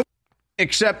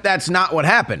 Except that's not what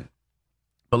happened.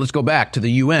 But let's go back to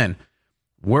the UN.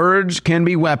 Words can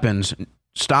be weapons.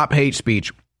 Stop hate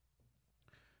speech.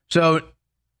 So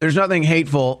there's nothing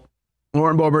hateful.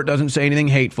 Lauren Boebert doesn't say anything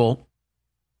hateful.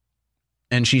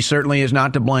 And she certainly is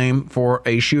not to blame for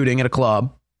a shooting at a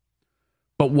club.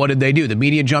 But what did they do? The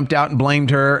media jumped out and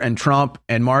blamed her and Trump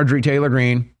and Marjorie Taylor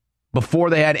Greene before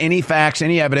they had any facts,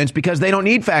 any evidence, because they don't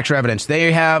need facts or evidence.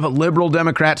 They have liberal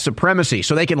Democrat supremacy,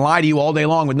 so they can lie to you all day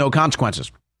long with no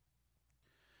consequences.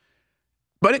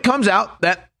 But it comes out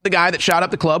that the guy that shot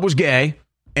up the club was gay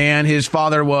and his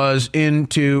father was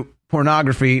into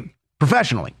pornography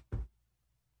professionally.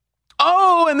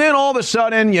 Oh, and then all of a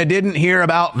sudden you didn't hear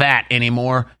about that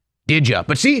anymore, did you?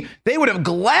 But see, they would have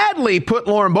gladly put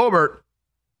Lauren Boebert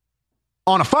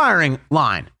on a firing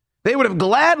line. They would have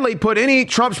gladly put any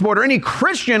Trump supporter, any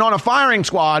Christian on a firing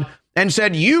squad and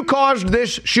said, you caused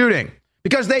this shooting,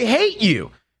 because they hate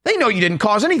you. They know you didn't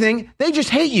cause anything. They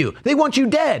just hate you. They want you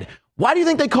dead. Why do you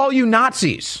think they call you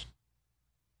Nazis?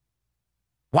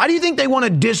 Why do you think they want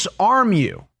to disarm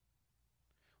you?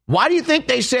 Why do you think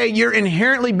they say you're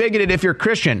inherently bigoted if you're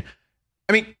Christian?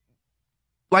 I mean,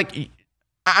 like,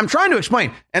 I'm trying to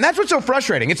explain. And that's what's so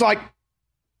frustrating. It's like,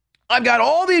 I've got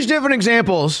all these different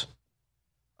examples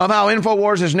of how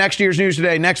InfoWars is next year's News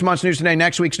Today, next month's News Today,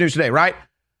 next week's News Today, right?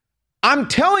 I'm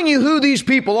telling you who these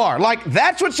people are. Like,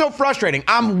 that's what's so frustrating.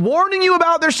 I'm warning you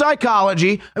about their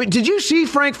psychology. I mean, did you see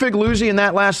Frank Figliuzzi in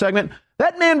that last segment?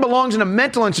 That man belongs in a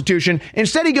mental institution.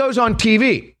 Instead, he goes on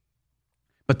TV.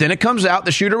 But then it comes out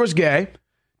the shooter was gay.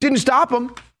 Didn't stop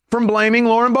him from blaming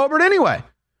Lauren Boebert anyway.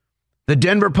 The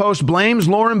Denver Post blames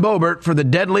Lauren Boebert for the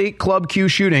deadly Club Q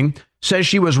shooting, says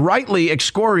she was rightly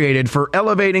excoriated for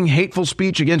elevating hateful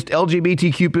speech against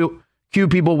LGBTQ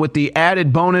people with the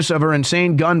added bonus of her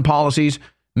insane gun policies,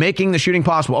 making the shooting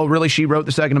possible. Oh, really? She wrote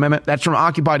the Second Amendment? That's from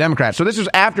Occupy Democrats. So this is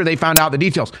after they found out the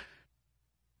details.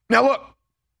 Now, look,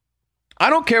 I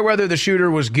don't care whether the shooter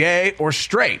was gay or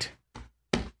straight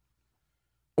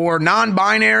or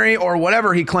non-binary or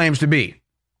whatever he claims to be.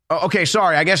 Okay,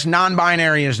 sorry, I guess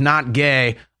non-binary is not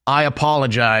gay. I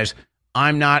apologize.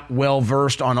 I'm not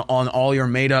well-versed on all your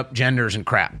made-up genders and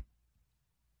crap.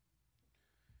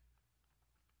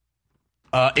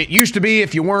 It used to be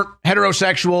if you weren't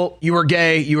heterosexual, you were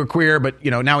gay, you were queer, but,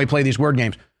 you know, now we play these word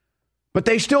games. But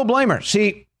they still blame her.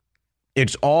 See,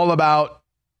 it's all about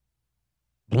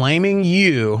blaming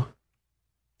you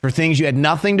for things you had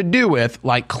nothing to do with,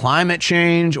 like climate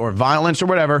change or violence or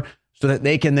whatever, so that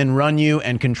they can then run you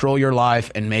and control your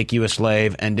life and make you a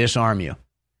slave and disarm you.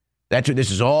 That's what this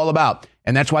is all about.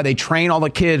 And that's why they train all the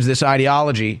kids this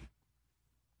ideology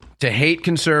to hate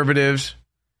conservatives,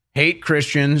 hate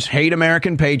Christians, hate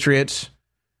American patriots,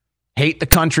 hate the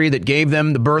country that gave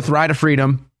them the birthright of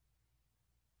freedom.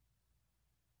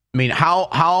 I mean,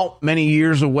 how many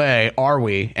years away are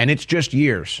we? And it's just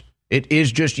years. It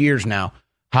is just years now.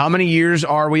 How many years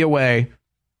are we away?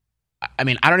 I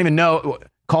mean, I don't even know.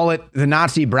 Call it the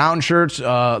Nazi brown shirts,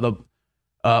 the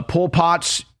Pol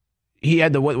Pot's. He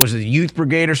had what was it, the Youth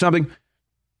Brigade or something?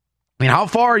 I mean, how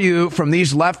far are you from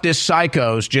these leftist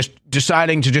psychos just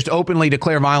deciding to just openly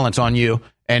declare violence on you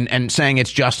and saying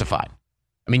it's justified?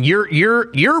 I mean,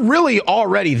 you're really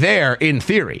already there in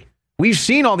theory. We've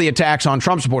seen all the attacks on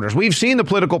Trump supporters. We've seen the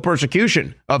political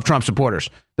persecution of Trump supporters,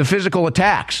 the physical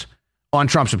attacks on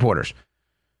Trump supporters.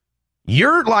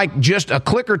 You're like just a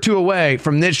click or two away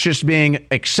from this just being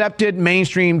accepted,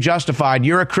 mainstream, justified.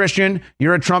 You're a Christian.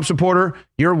 You're a Trump supporter.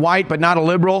 You're white, but not a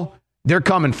liberal. They're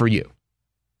coming for you.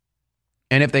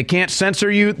 And if they can't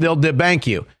censor you, they'll debank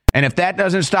you. And if that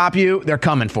doesn't stop you, they're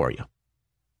coming for you.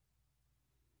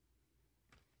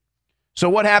 So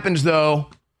what happens, though,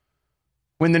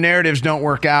 when the narratives don't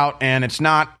work out and it's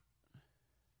not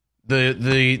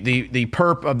the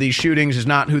perp of these shootings is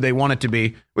not who they want it to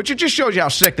be, which it just shows you how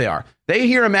sick they are. They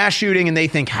hear a mass shooting and they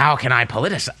think, how can I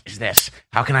politicize this?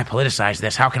 How can I politicize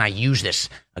this? How can I use this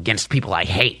against people I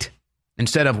hate?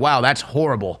 Instead of, wow, that's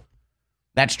horrible.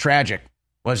 That's tragic.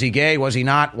 Was he gay? Was he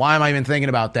not? Why am I even thinking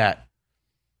about that?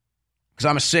 Because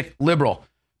I'm a sick liberal.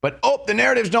 But, the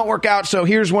narratives don't work out. So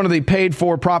here's one of the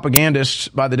paid-for propagandists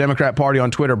by the Democrat Party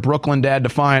on Twitter, Brooklyn Dad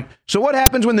Defiant. So what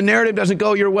happens when the narrative doesn't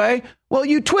go your way? Well,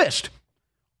 you twist.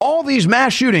 All these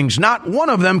mass shootings, not one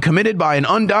of them committed by an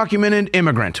undocumented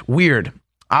immigrant. Weird.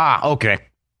 Okay.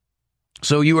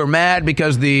 So you were mad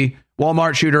because the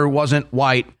Walmart shooter wasn't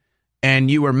white,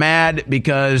 and you were mad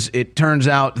because it turns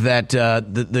out that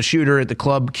the shooter at the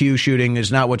Club Q shooting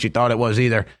is not what you thought it was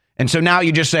either. And so now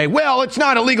you just say, well, it's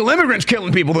not illegal immigrants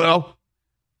killing people, though.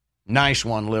 Nice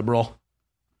one, liberal.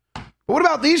 But what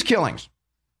about these killings?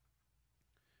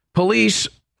 Police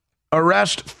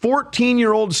arrest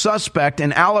 14-year-old suspect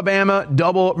in Alabama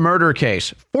double murder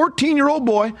case. 14-year-old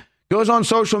boy goes on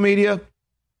social media,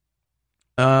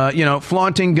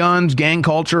 flaunting guns, gang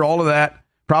culture, all of that.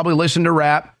 Probably listen to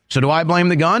rap. So do I blame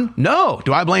the gun? No.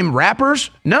 Do I blame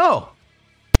rappers? No.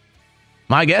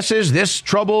 My guess is this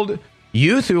troubled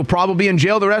youth who will probably be in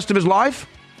jail the rest of his life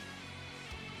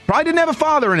probably didn't have a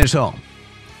father in his home.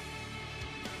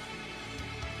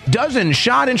 Dozens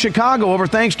shot in Chicago over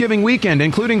Thanksgiving weekend,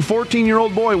 including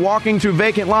 14-year-old boy walking through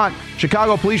vacant lot.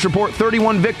 Chicago police report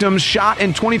 31 victims shot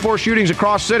in 24 shootings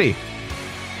across city.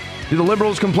 Do the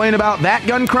liberals complain about that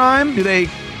gun crime? Do they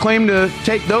claim to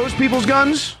take those people's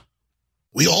guns?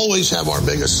 We always have our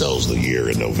biggest sales of the year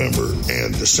in November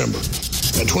and December.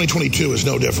 And 2022 is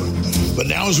no different. But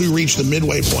now as we reach the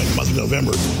midway point, the month of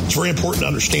November, it's very important to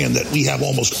understand that we have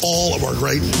almost all of our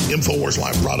great InfoWars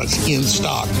Live products in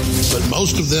stock. But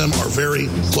most of them are very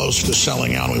close to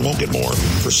selling out. We won't get more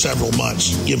for several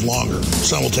months, if longer.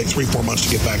 Some will take 3-4 months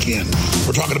to get back in.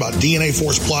 We're talking about DNA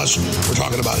Force Plus. We're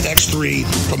talking about X3,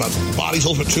 from a Body's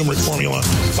Ultimate Turmeric Formula,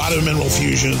 Vitamin Mineral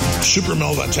Fusion, Super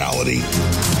Mel Vitality.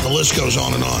 The list goes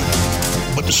on and on.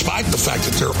 But despite the fact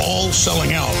that they're all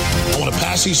selling out, I want to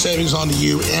pass these savings on to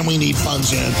you, and we need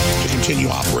funds in to continue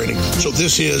operating. So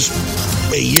this is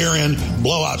a year-end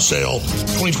blowout sale.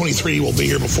 2023 will be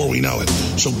here before we know it.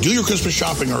 So do your Christmas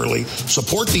shopping early,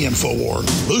 support the InfoWar,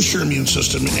 boost your immune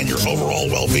system and your overall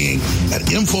well-being at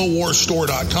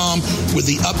InfoWarsStore.com with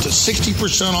the up to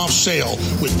 60% off sale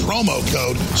with promo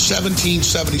code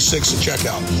 1776 at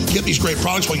checkout. Get these great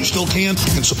products while you still can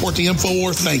and support the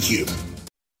InfoWar. Thank you.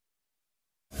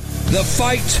 The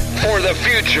fight for the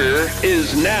future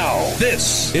is now.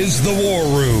 This is The War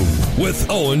Room with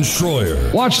Owen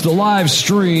Schroyer. Watch the live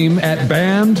stream at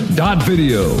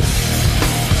band.video. All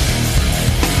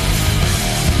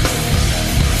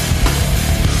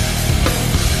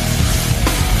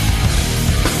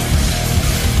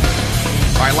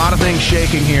right, a lot of things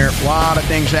shaking here. A lot of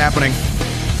things happening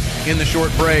in the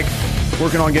short break.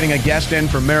 Working on getting a guest in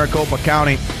from Maricopa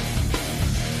County,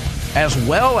 as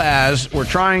well as we're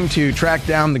trying to track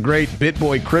down the great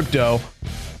BitBoy Crypto,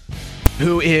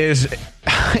 who is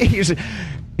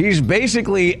he's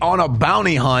basically on a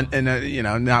bounty hunt,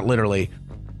 and not literally,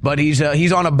 but he's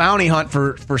on a bounty hunt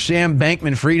for Sam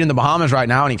Bankman-Fried in the Bahamas right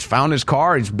now, and he's found his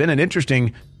car. He's been an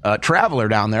interesting traveler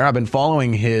down there. I've been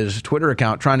following his Twitter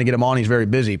account, trying to get him on. He's very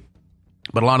busy,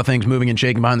 but a lot of things moving and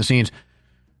shaking behind the scenes.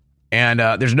 And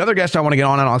there's another guest I want to get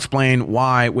on, and I'll explain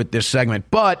why with this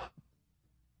segment, but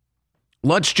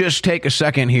let's just take a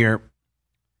second here.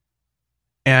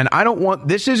 And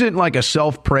this isn't like a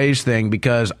self-praise thing,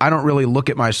 because I don't really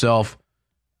look at myself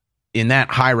in that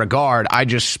high regard. I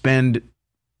just spend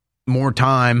more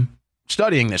time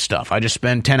studying this stuff. I just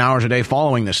spend 10 hours a day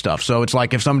following this stuff. So it's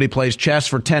like if somebody plays chess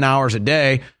for 10 hours a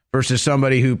day versus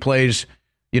somebody who plays,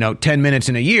 10 minutes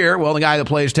in a year, well, the guy that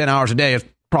plays 10 hours a day is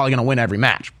probably going to win every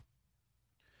match.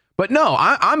 But no,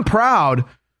 I'm proud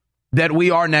that we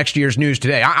are next year's News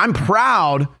Today. I'm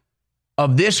proud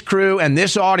of this crew and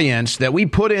this audience that we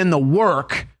put in the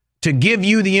work to give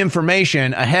you the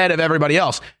information ahead of everybody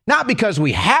else. Not because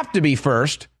we have to be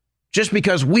first, just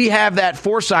because we have that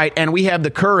foresight and we have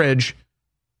the courage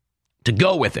to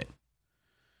go with it.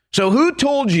 So who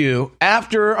told you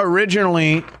after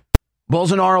originally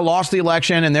Bolsonaro lost the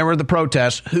election and there were the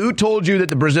protests, who told you that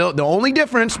the only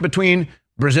difference between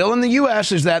Brazil and the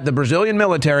U.S. is that the Brazilian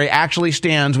military actually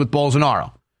stands with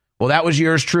Bolsonaro? Well, that was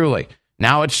yours truly.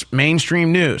 Now it's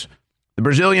mainstream news. The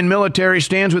Brazilian military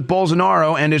stands with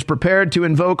Bolsonaro and is prepared to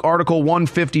invoke Article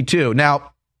 152.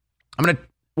 Now,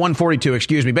 142,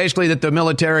 excuse me. Basically, that the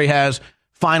military has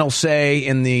final say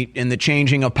in the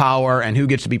changing of power and who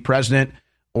gets to be president,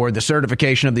 or the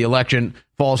certification of the election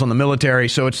falls on the military.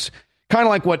 So it's kind of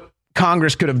like what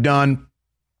Congress could have done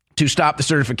to stop the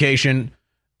certification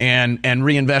and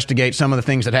reinvestigate some of the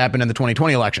things that happened in the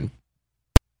 2020 election.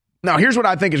 Now, here's what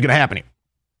I think is going to happen here.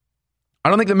 I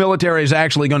don't think the military is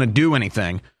actually going to do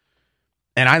anything,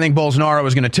 and I think Bolsonaro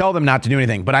is going to tell them not to do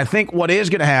anything. But I think what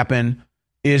is going to happen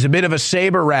is a bit of a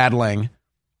saber rattling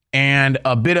and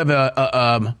a bit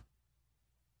of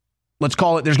let's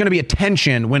call it, there's going to be a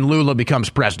tension when Lula becomes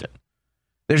president.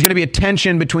 There's going to be a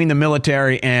tension between the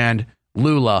military and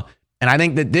Lula, and I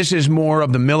think that this is more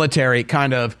of the military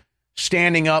kind of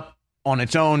standing up on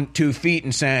its own 2 feet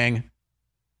and saying,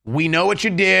 we know what you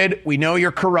did, we know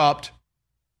you're corrupt,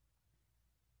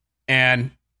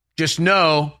 and just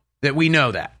know that we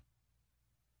know that.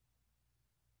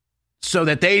 So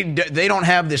that they don't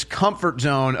have this comfort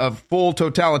zone of full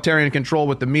totalitarian control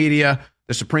with the media,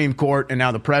 the Supreme Court, and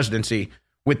now the presidency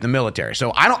with the military.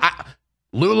 So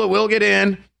Lula will get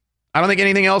in. I don't think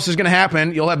anything else is going to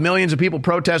happen. You'll have millions of people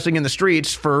protesting in the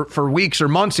streets for weeks or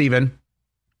months even.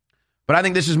 But I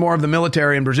think this is more of the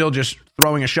military in Brazil just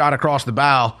throwing a shot across the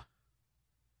bow.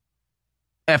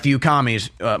 F you commies,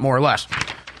 more or less.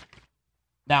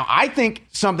 Now, I think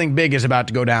something big is about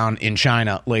to go down in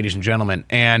China, ladies and gentlemen.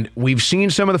 And we've seen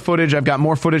some of the footage. I've got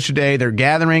more footage today. They're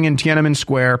gathering in Tiananmen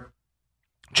Square.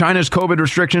 China's COVID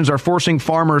restrictions are forcing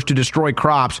farmers to destroy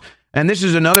crops. And this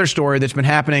is another story that's been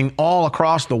happening all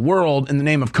across the world in the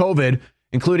name of COVID,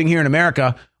 including here in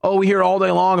America. Oh, we hear all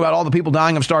day long about all the people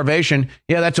dying of starvation.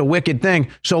 Yeah, that's a wicked thing.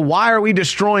 So why are we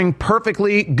destroying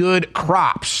perfectly good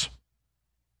crops?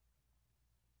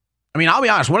 I mean, I'll be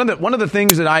honest. One of the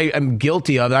things that I am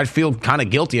guilty of, that I feel kind of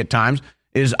guilty at times,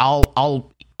 is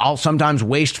I'll sometimes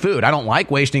waste food. I don't like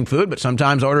wasting food, but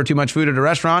sometimes I order too much food at a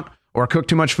restaurant or cook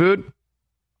too much food.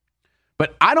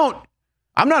 But I'm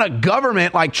not a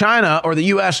government like China or the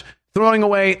U.S. throwing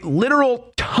away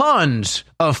literal tons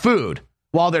of food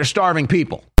while they're starving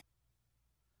people.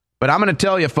 But I'm going to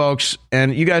tell you, folks,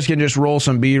 and you guys can just roll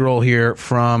some B-roll here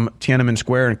from Tiananmen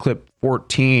Square in clip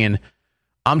 14.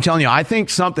 I'm telling you, I think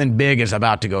something big is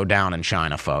about to go down in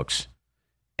China, folks.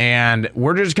 And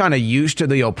we're just kind of used to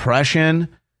the oppression,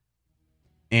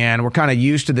 and we're kind of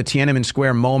used to the Tiananmen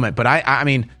Square moment. But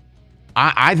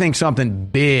I think something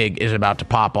big is about to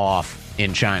pop off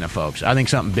in China, folks. I think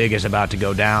something big is about to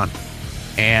go down.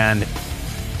 And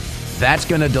that's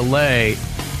going to delay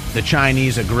the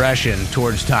Chinese aggression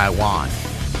towards Taiwan.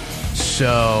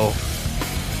 So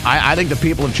I think the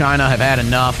people of China have had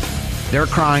enough. They're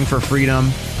crying for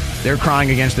freedom. They're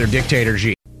crying against their dictator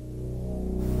Xi.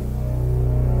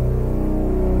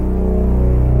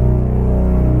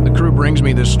 The crew brings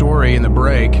me this story in the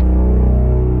break.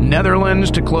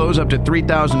 Netherlands to close up to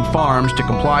 3,000 farms to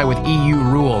comply with EU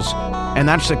rules. And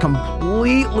that's a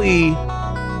completely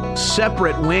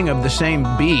separate wing of the same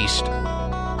beast,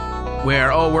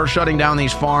 where, we're shutting down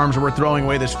these farms, or we're throwing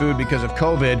away this food because of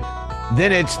COVID.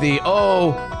 Then it's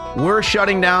we're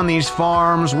shutting down these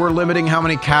farms, we're limiting how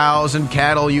many cows and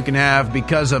cattle you can have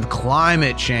because of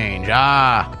climate change.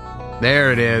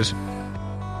 There it is.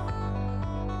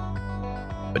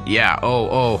 But yeah,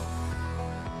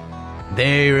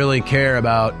 they really care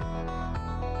about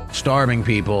starving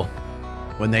people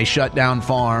when they shut down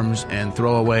farms and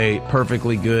throw away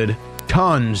perfectly good,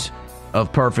 tons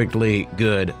of perfectly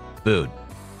good food.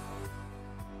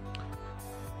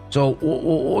 So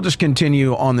we'll just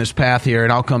continue on this path here,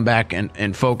 and I'll come back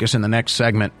and focus in the next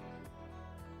segment.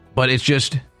 But it's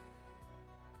just,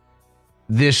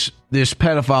 this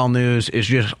pedophile news is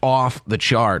just off the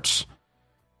charts.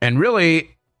 And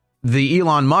really, the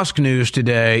Elon Musk news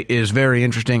today is very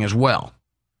interesting as well.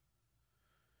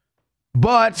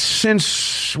 But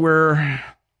since we're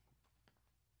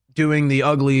doing the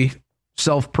ugly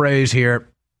self-praise here,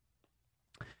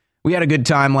 we had a good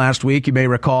time last week, you may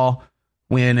recall,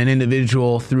 when an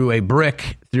individual threw a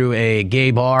brick through a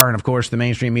gay bar, and of course the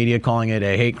mainstream media calling it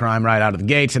a hate crime right out of the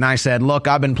gates. And I said, look,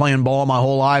 I've been playing ball my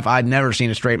whole life. I'd never seen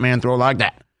a straight man throw like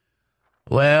that.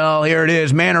 Well, here it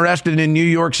is. Man arrested in New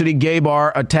York City gay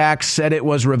bar attack said it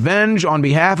was revenge on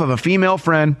behalf of a female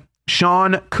friend.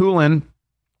 Sean Coolin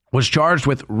was charged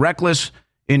with reckless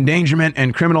endangerment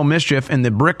and criminal mischief in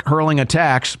the brick hurling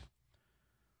attacks,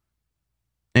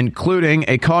 including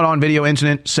a caught-on-video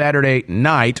incident Saturday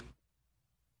night.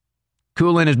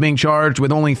 Coolin is being charged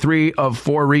with only 3 of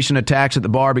 4 recent attacks at the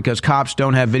bar because cops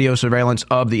don't have video surveillance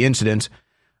of the incidents.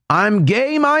 I'm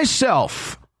gay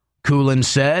myself, Coolin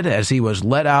said as he was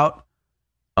let out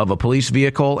of a police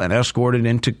vehicle and escorted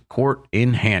into court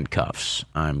in handcuffs.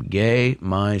 I'm gay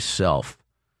myself,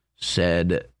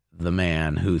 said the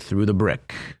man who threw the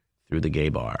brick through the gay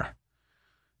bar.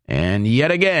 And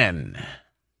yet again.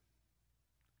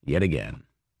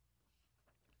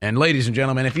 And ladies and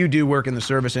gentlemen, if you do work in the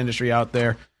service industry out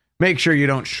there, make sure you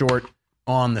don't short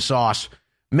on the sauce.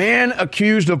 Man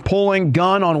accused of pulling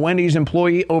gun on Wendy's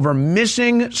employee over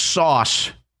missing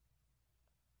sauce.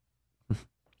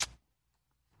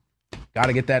 Got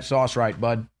to get that sauce right,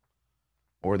 bud,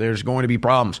 or there's going to be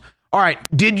problems. All right,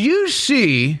 did you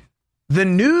see the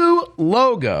new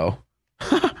logo?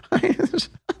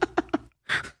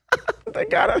 They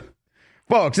got it.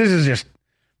 Folks, this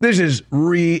is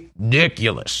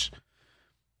ridiculous.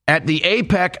 At the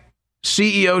APEC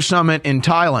CEO Summit in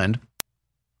Thailand,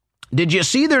 did you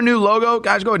see their new logo?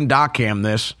 Guys, go ahead and doc cam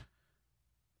this.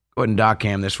 Go ahead and doc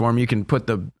cam this for me. You can put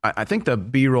I think the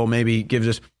B-roll maybe gives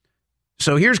us.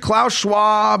 So here's Klaus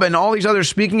Schwab and all these others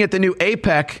speaking at the new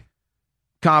APEC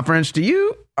conference.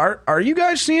 Are you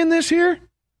guys seeing this here?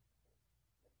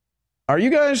 Are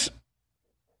you guys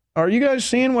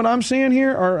seeing what I'm seeing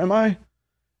here? Or am I?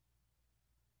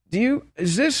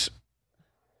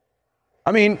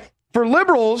 For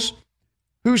liberals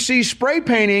who see spray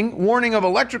painting warning of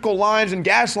electrical lines and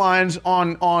gas lines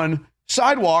on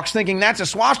sidewalks thinking that's a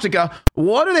swastika,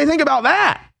 what do they think about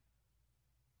that?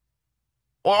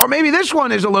 Or maybe this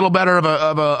one is a little better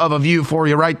of a view for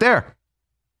you right there.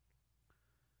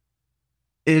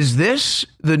 Is this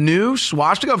the new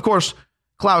swastika? Of course,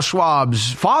 Klaus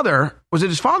Schwab's father, was it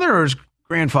his father or his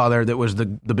grandfather that was the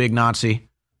big Nazi?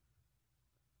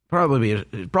 Probably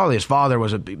his father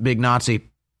was a big Nazi.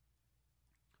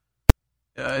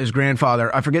 His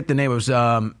grandfather, I forget the name. It was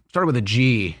started with a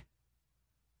G.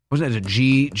 Wasn't it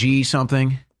a G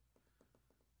something?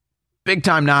 big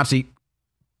time Nazi.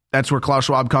 That's where Klaus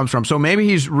Schwab comes from. So maybe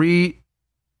he's reinventing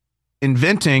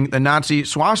the Nazi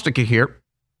swastika here,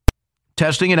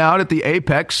 testing it out at the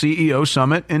APEC CEO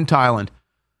Summit in Thailand.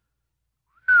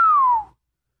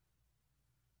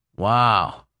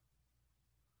 Wow.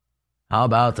 How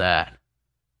about that?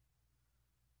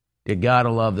 You gotta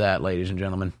love that, ladies and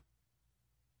gentlemen.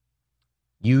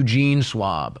 Eugene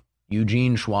Schwab,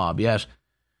 yes.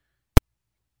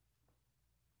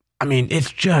 I mean,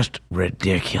 it's just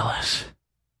ridiculous.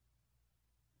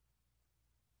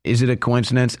 Is it a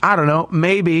coincidence? I don't know.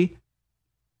 Maybe.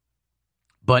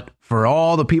 But for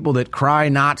all the people that cry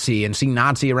Nazi and see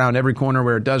Nazi around every corner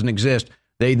where it doesn't exist,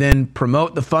 they then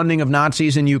promote the funding of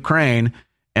Nazis in Ukraine,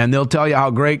 and they'll tell you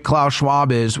how great Klaus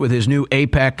Schwab is with his new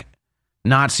APEC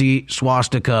Nazi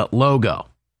swastika logo.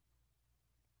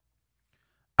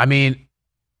 I mean,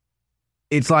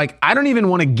 it's like, I don't even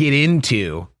want to get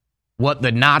into what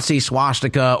the Nazi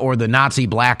swastika or the Nazi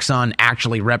black sun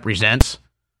actually represents,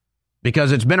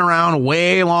 because it's been around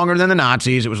way longer than the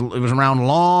Nazis. It was around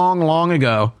long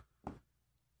ago.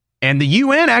 And the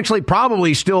UN actually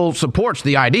probably still supports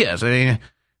the ideas. I mean,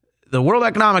 the World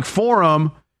Economic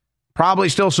Forum probably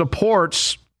still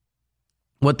supports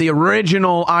what the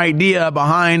original idea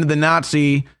behind the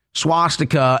Nazi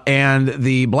swastika and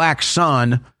the black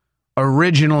sun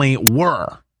originally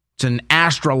were. It's an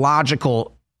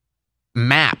astrological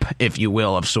map, if you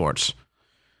will, of sorts.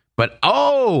 But,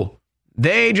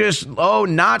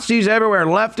 Nazis everywhere,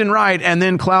 left and right. And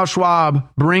then Klaus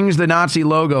Schwab brings the Nazi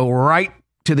logo right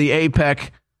to the APEC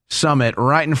summit,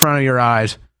 right in front of your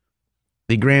eyes.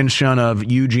 The grandson of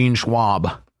Eugene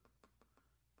Schwab,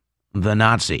 the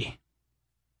Nazi.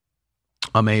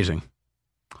 Amazing.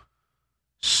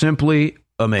 Simply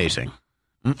amazing.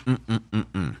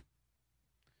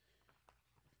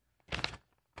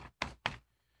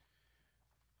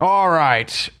 All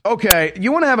right. Okay.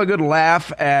 You want to have a good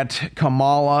laugh at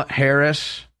Kamala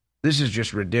Harris? This is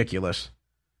just ridiculous.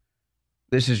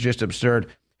 This is just absurd.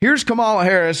 Here's Kamala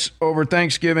Harris over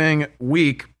Thanksgiving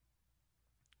week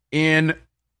in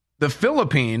the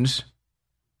Philippines.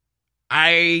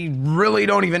 I really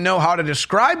don't even know how to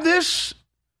describe this.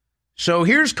 So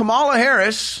here's Kamala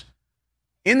Harris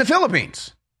in the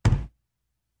Philippines.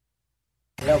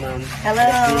 Hello, ma'am. Hello.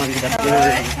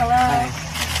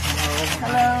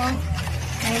 Hello.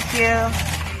 Thank you.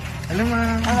 Hello,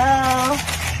 ma'am. Hello.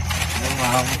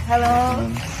 Hello, Hello.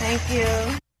 ma'am. Thank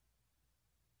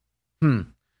you.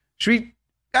 Should we,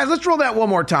 guys, let's roll that one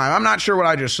more time. I'm not sure what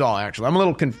I just saw, actually. I'm a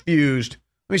little confused.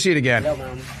 Let me see it again. Hello,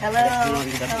 ma'am. Hello.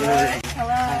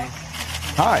 Hello.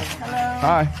 Hi. Hello.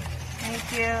 Hi.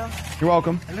 Thank you. You're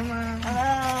welcome. Hello, ma'am.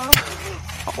 Hello.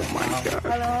 Oh, my God.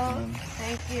 Hello.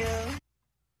 Thank you.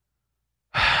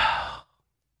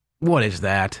 What is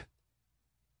that?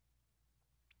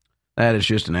 That is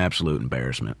just an absolute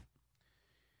embarrassment.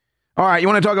 All right, you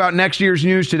want to talk about next year's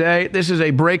news today? This is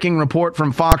a breaking report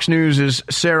from Fox News'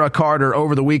 Sarah Carter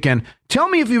over the weekend. Tell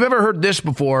me if you've ever heard this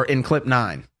before in clip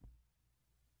 9.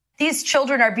 These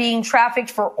children are being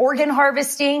trafficked for organ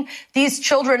harvesting. These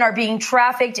children are being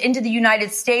trafficked into the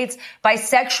United States by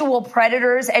sexual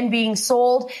predators and being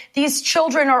sold. These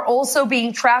children are also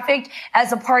being trafficked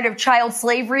as a part of child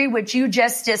slavery, which you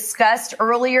just discussed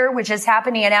earlier, which is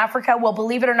happening in Africa. Well,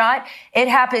 believe it or not, it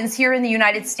happens here in the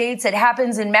United States. It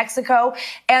happens in Mexico.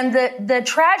 And the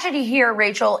tragedy here,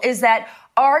 Rachel, is that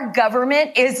our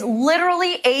government is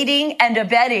literally aiding and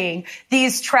abetting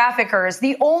these traffickers.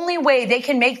 The only way they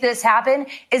can make this happen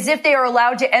is if they are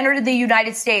allowed to enter the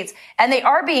United States. And they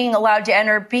are being allowed to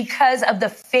enter because of the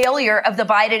failure of the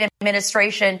Biden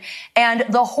administration and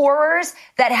the horrors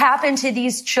that happen to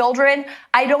these children.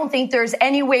 I don't think there's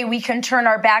any way we can turn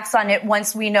our backs on it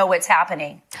once we know what's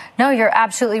happening. No, you're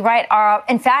absolutely right.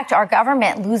 In fact, our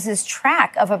government loses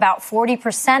track of about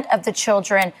 40% of the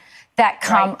children that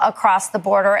come across the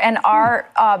border. And our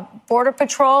Border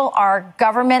Patrol, our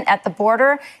government at the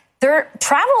border, they're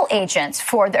travel agents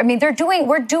we're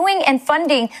doing and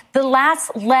funding the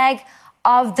last leg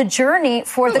of the journey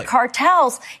for the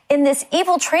cartels in this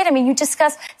evil trade. I mean, you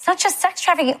discuss, it's not just sex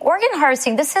trafficking, organ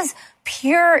harvesting. This is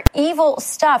pure evil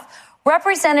stuff.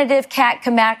 Representative Kat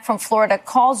Kamak from Florida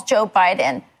calls Joe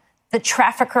Biden the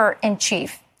trafficker in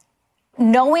chief.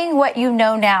 Knowing what you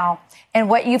know now, and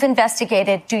what you've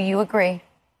investigated, do you agree?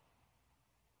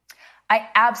 I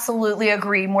absolutely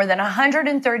agree. More than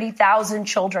 130,000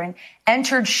 children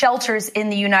entered shelters in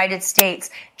the United States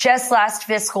just last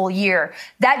fiscal year.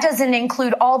 That doesn't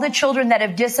include all the children that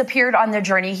have disappeared on their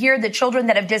journey here, the children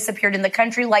that have disappeared in the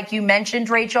country, like you mentioned,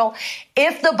 Rachel.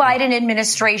 If the Biden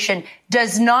administration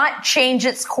does not change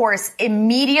its course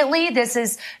immediately, this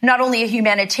is not only a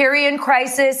humanitarian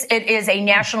crisis, it is a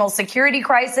national security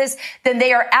crisis, then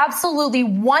they are absolutely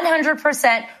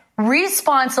 100%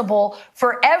 responsible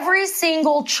for every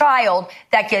single child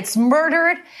that gets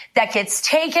murdered, that gets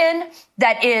taken,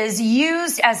 that is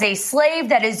used as a slave,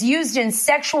 that is used in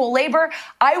sexual labor.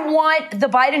 I want the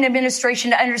Biden administration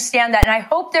to understand that, and I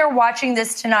hope they're watching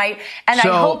this tonight, and I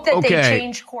hope that they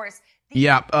change course.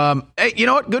 Yeah. Hey, you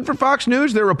know what? Good for Fox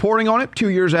News. They're reporting on it 2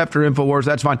 years after InfoWars.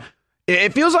 That's fine.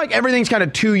 It feels like everything's kind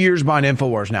of 2 years behind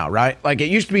InfoWars now, right? Like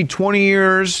it used to be 20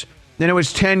 years, then it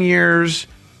was 10 years.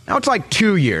 Now it's like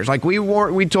 2 years. Like we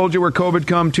told you where COVID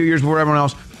come 2 years before everyone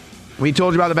else. We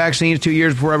told you about the vaccines 2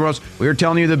 years before everyone else. We were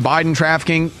telling you the Biden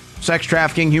trafficking, sex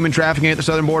trafficking, human trafficking at the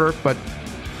southern border. But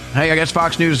hey, I guess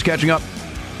Fox News is catching up.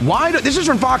 This is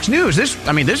from Fox News.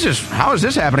 How is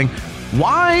this happening?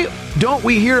 Why don't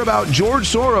we hear about George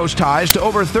Soros' ties to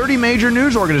over 30 major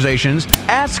news organizations?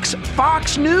 Asks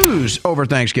Fox News over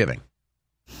Thanksgiving.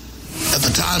 At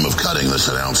the time of cutting this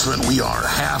announcement, we are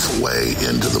halfway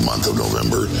into the month of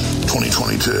November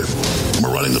 2022.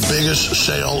 We're running the biggest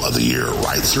sale of the year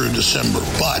right through December,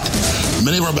 but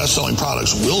many of our best-selling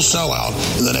products will sell out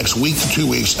in the next week to 2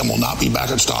 weeks and will not be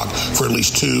back in stock for at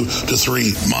least 2 to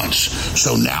 3 months.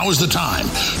 So now is the time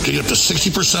to get up to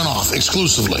 60% off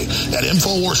exclusively at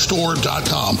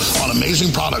InfoWarsStore.com on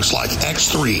amazing products like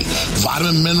X3,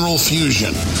 Vitamin Mineral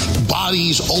Fusion,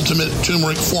 Body's Ultimate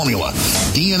Turmeric Formula,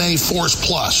 DNA Force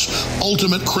Plus,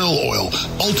 Ultimate Krill Oil,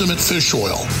 Ultimate Fish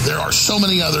Oil. There are so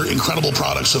many other incredible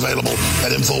products available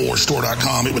at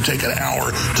InfoWarsStore.com. It would take an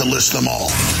hour to list them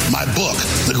all. My book,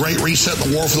 The Great Reset, The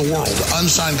War for the World,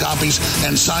 unsigned copies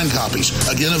and signed copies,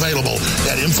 again available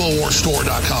at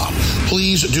InfoWarsStore.com.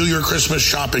 Please do your Christmas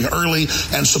shopping early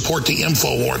and support the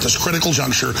InfoWar at this critical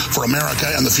juncture for America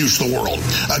and the future of the world.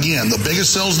 Again, the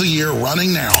biggest sales of the year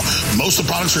running now. Most of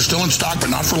the products are still in stock, but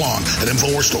not for long at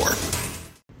InfoWars Store.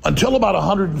 Until about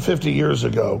 150 years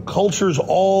ago, cultures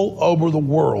all over the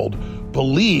world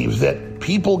believed that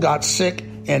people got sick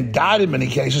and died in many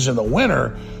cases in the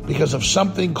winter because of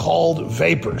something called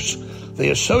vapors. They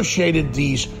associated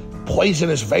these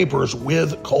poisonous vapors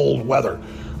with cold weather.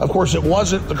 Of course, it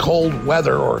wasn't the cold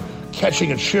weather or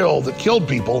catching a chill that killed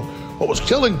people. What was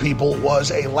killing people was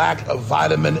a lack of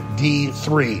vitamin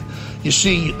D3. You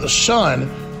see, the sun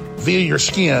via your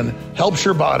skin helps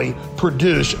your body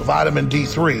produce vitamin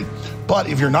D3. But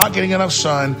if you're not getting enough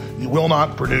sun, you will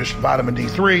not produce vitamin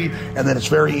D3, and then it's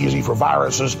very easy for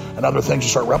viruses and other things to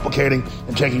start replicating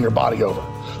and taking your body over.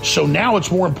 So now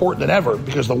it's more important than ever,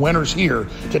 because the winter's here,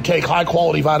 to take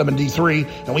high-quality vitamin D3,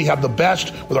 and we have the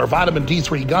best with our vitamin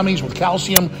D3 gummies with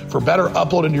calcium for better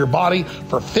upload into your body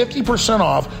for 50%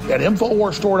 off at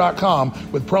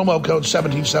InfoWarsStore.com with promo code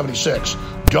 1776.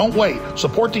 Don't wait.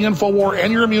 Support the InfoWar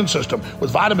and your immune system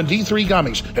with vitamin D3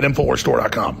 gummies at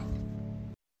InfoWarsStore.com.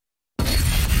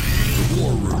 The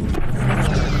War Room.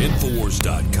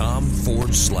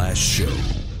 InfoWars.com/show.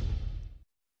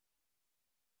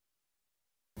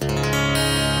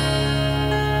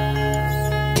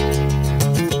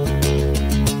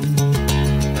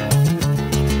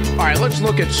 All right, let's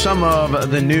look at some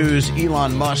of the news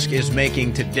Elon Musk is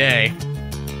making today.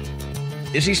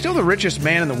 Is he still the richest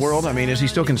man in the world? I mean, is he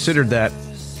still considered that?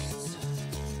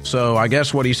 So I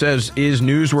guess what he says is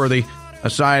newsworthy,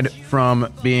 aside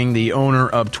from being the owner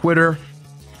of Twitter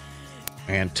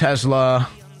and Tesla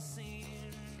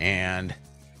and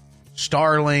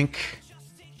Starlink.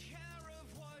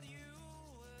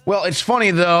 Well, it's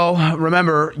funny, though.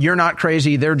 Remember, you're not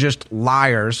crazy. They're just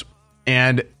liars.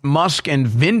 And Musk and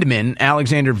Vindman,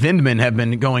 Alexander Vindman, have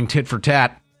been going tit for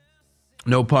tat,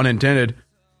 no pun intended,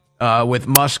 with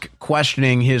Musk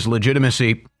questioning his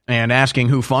legitimacy and asking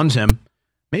who funds him.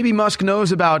 Maybe Musk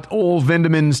knows about old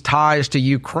Vindman's ties to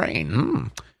Ukraine.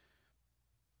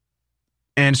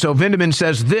 And so Vindman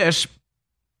says this,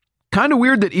 kind of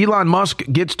weird that Elon Musk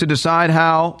gets to decide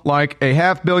how, like,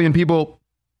 500 million people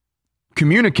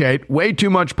communicate. Way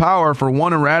too much power for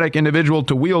one erratic individual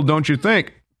to wield, don't you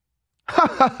think?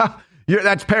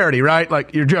 That's parody, right?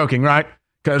 Like, you're joking, right?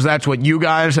 Because that's what you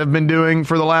guys have been doing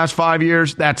for the last 5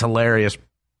 years. That's hilarious.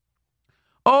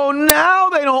 Oh, now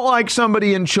they don't like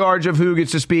somebody in charge of who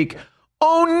gets to speak.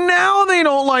 Oh, now they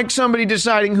don't like somebody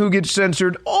deciding who gets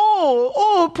censored.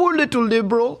 Oh, poor little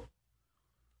liberal.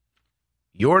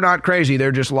 You're not crazy.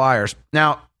 They're just liars.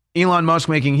 Now, Elon Musk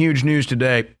making huge news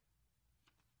today.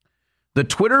 The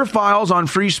Twitter files on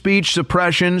free speech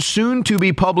suppression soon to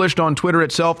be published on Twitter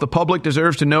itself. The public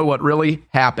deserves to know what really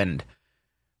happened.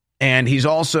 And he's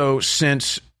also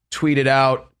since tweeted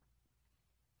out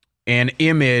an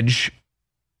image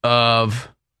of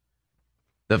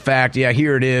the fact,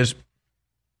 here it is,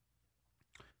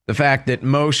 the fact that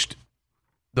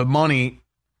the money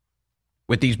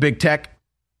with these big tech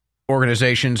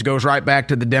organizations goes right back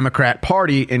to the Democrat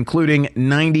Party, including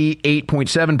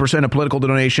 98.7% of political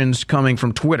donations coming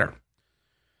from Twitter.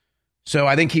 So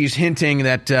I think he's hinting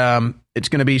that it's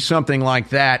going to be something like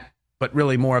that, but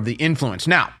really more of the influence.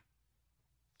 Now,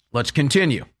 let's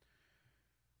continue.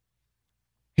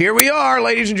 Here we are,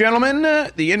 ladies and gentlemen,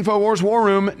 the InfoWars War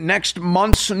Room, next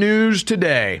month's news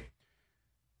today.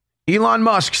 Elon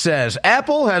Musk says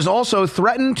Apple has also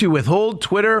threatened to withhold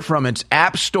Twitter from its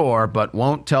App Store, but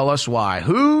won't tell us why.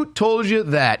 Who told you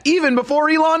that? Even before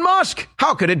Elon Musk.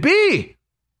 How could it be?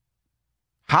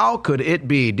 How could it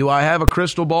be? Do I have a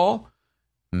crystal ball?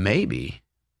 Maybe.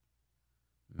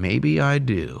 Maybe I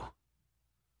do.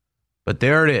 But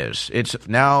there it is. It's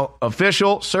now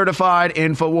official, certified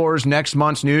InfoWars next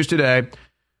month's news today.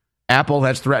 Apple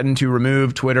has threatened to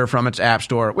remove Twitter from its App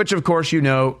Store, which, of course,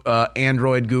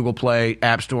 Android, Google Play,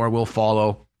 App Store will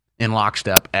follow in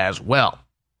lockstep as well.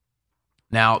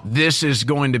 Now, this is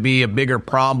going to be a bigger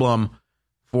problem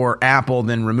for Apple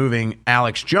than removing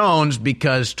Alex Jones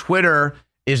because Twitter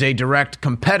is a direct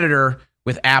competitor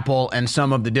with Apple and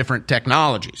some of the different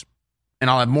technologies. And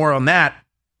I'll have more on that,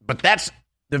 but that's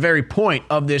the very point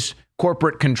of this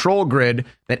corporate control grid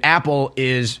that Apple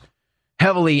is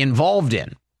heavily involved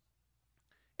in.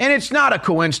 And it's not a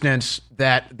coincidence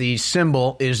that the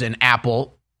symbol is an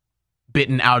apple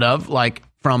bitten out of, like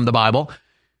from the Bible.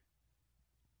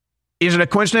 Is it a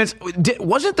coincidence?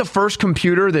 Wasn't the first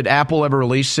computer that Apple ever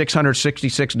released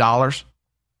 $666?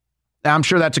 I'm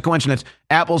sure that's a coincidence.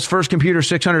 Apple's first computer,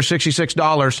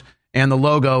 $666, and the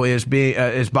logo is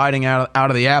biting out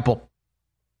of the apple.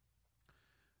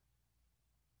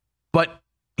 But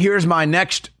here's my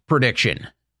next prediction.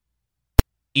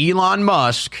 Elon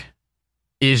Musk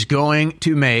is going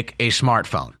to make a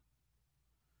smartphone.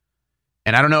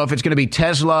 And I don't know if it's going to be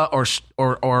Tesla or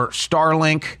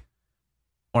Starlink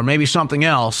or maybe something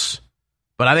else,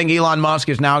 but I think Elon Musk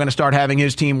is now going to start having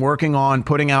his team working on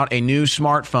putting out a new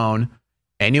smartphone,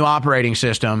 a new operating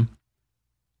system,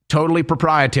 totally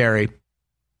proprietary,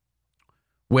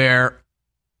 where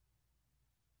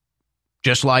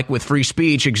just like with free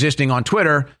speech existing on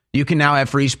Twitter, you can now have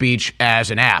free speech as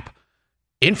an app.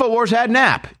 InfoWars had an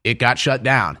app. It got shut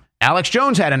down. Alex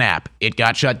Jones had an app. It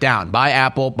got shut down by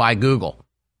Apple, by Google.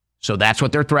 So that's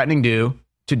what they're threatening to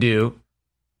do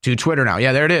to Twitter now.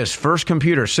 Yeah, there it is. First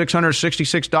computer,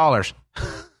 $666.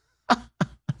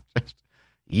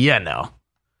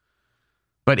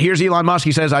 But here's Elon Musk.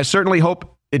 He says, I certainly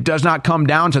hope it does not come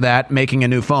down to that, making a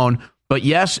new phone. But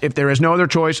yes, if there is no other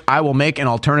choice, I will make an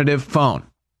alternative phone.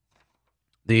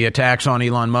 The attacks on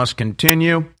Elon Musk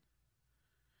continue.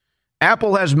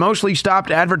 Apple has mostly stopped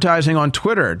advertising on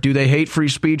Twitter. Do they hate free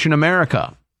speech in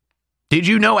America? Did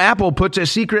you know Apple puts a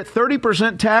secret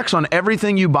 30% tax on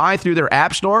everything you buy through their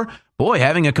App Store? Boy,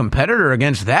 having a competitor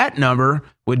against that number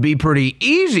would be pretty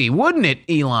easy, wouldn't it,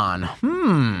 Elon?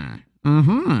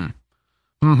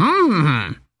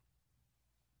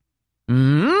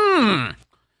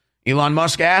 Elon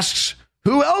Musk asks,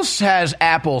 who else has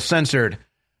Apple censored?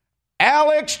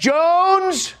 Alex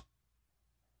Jones?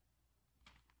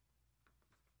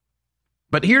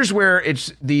 But here's where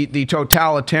it's the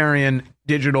totalitarian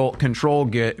digital control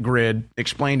grid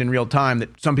explained in real time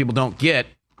that some people don't get,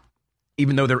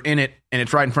 even though they're in it and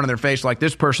it's right in front of their face, like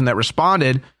this person that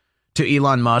responded to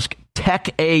Elon Musk,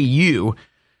 TechAU,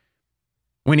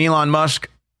 when Elon Musk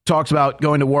talks about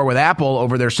going to war with Apple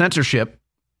over their censorship.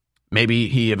 Maybe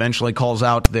he eventually calls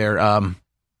out their,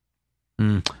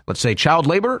 let's say, child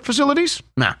labor facilities?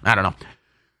 I don't know.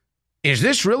 Is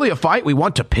this really a fight we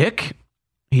want to pick?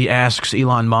 He asks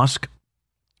Elon Musk.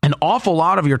 An awful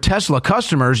lot of your Tesla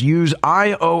customers use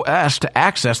iOS to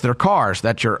access their cars.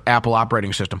 That's your Apple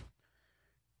operating system.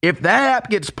 If that app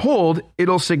gets pulled,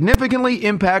 it'll significantly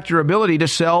impact your ability to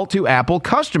sell to Apple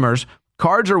customers.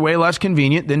 Cards are way less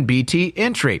convenient than BT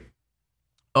entry.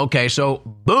 Okay, so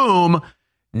boom.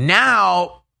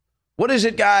 Now, what is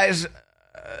it, guys?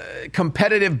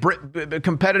 Competitive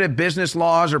business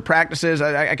laws or practices.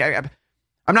 I'm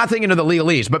not thinking of the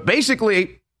legalese, but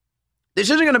basically, this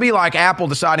isn't going to be like Apple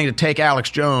deciding to take Alex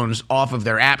Jones off of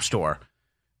their App Store.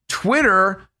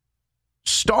 Twitter,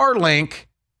 Starlink,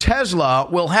 Tesla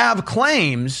will have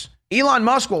claims, Elon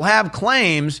Musk will have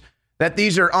claims that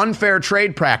these are unfair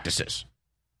trade practices.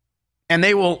 And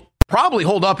they will probably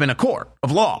hold up in a court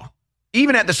of law.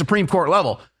 even at the Supreme Court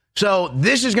level. So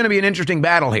this is going to be an interesting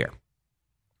battle here.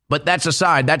 But that's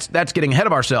aside. That's getting ahead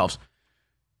of ourselves.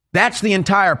 That's the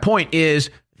entire point, is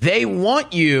they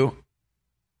want you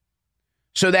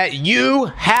so that you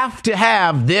have to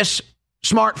have this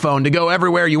smartphone to go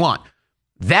everywhere you want.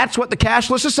 That's what the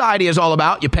cashless society is all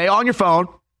about. You pay on your phone.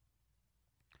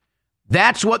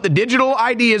 That's what the digital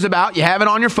ID is about. You have it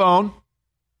on your phone.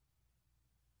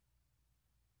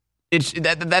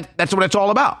 That's what it's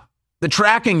all about. The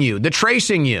tracking you, the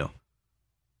tracing you.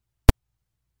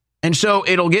 And so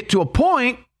it'll get to a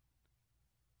point,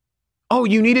 oh,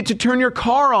 you needed to turn your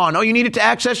car on. Oh, you needed to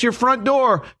access your front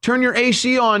door, turn your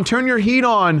AC on, turn your heat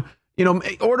on,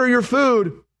 order your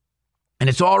food. And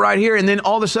it's all right here. And then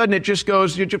all of a sudden it just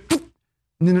goes, and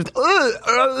then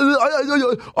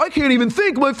I can't even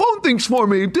think. My phone thinks for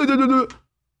me.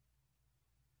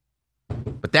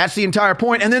 But that's the entire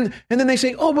point. And then they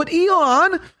say, oh, but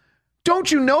Elon,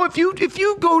 don't you know if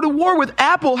you go to war with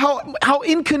Apple, how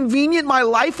inconvenient my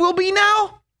life will be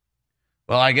now?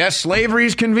 Well, I guess slavery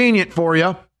is convenient for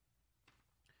you.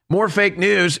 More fake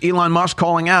news. Elon Musk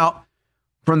calling out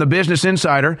from the Business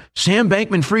Insider. Sam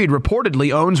Bankman-Fried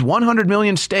reportedly owns 100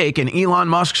 million stake in Elon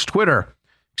Musk's Twitter.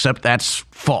 Except that's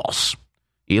false.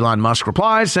 Elon Musk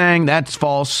replies saying that's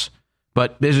false,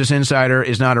 but Business Insider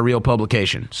is not a real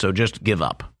publication, so just give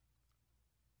up.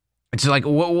 It's like,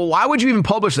 why would you even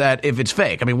publish that if it's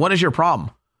fake? I mean, what is your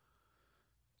problem?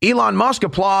 Elon Musk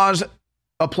applauds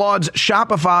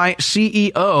Shopify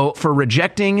CEO for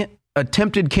rejecting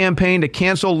attempted campaign to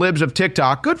cancel libs of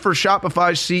TikTok. Good for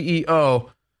Shopify's CEO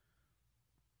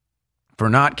for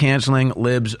not canceling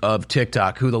libs of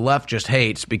TikTok, who the left just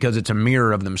hates because it's a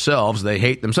mirror of themselves. They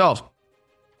hate themselves.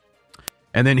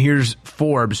 And then here's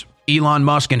Forbes. Elon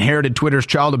Musk inherited Twitter's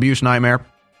child abuse nightmare.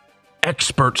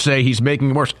 Experts say he's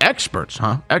making it worse. Experts,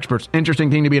 huh? Experts.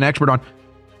 Interesting thing to be an expert on.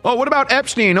 Oh, what about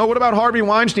Epstein? Oh, what about Harvey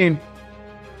Weinstein?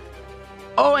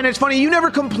 Oh, and it's funny, you never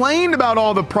complained about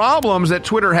all the problems that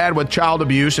Twitter had with child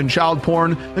abuse and child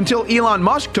porn until Elon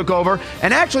Musk took over.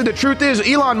 And actually, the truth is,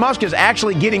 Elon Musk is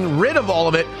actually getting rid of all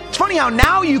of it. It's funny how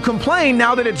now you complain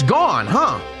now that it's gone,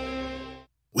 huh?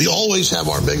 We always have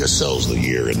our biggest sales of the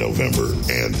year in November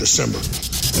and December.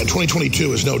 And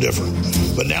 2022 is no different.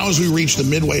 But now as we reach the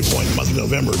midway point, the month of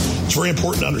November, it's very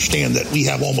important to understand that we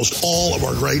have almost all of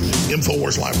our great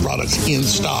InfoWars Live products in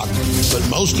stock. But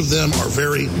most of them are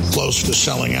very close to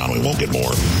selling out. We won't get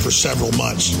more for several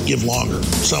months, give longer.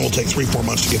 Some will take 3-4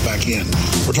 months to get back in.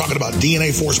 We're talking about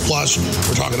DNA Force Plus.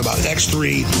 We're talking about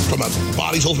X3, from a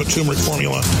Body's Ultimate Turmeric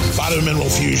Formula, Vitamin Mineral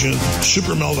Fusion,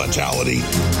 Super Mel Vitality.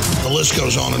 The list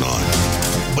goes on and on.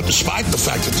 But despite the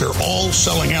fact that they're all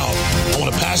selling out, I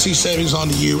want to pass these savings on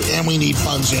to you, and we need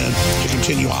funds in to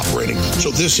continue operating.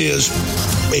 So this is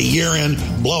a year-end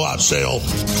blowout sale.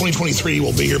 2023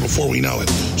 will be here before we know it.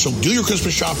 So do your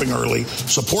Christmas shopping early,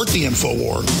 support the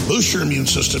InfoWar, boost your immune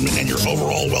system and your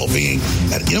overall well-being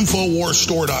at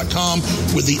InfoWarsStore.com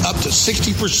with the up to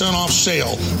 60% off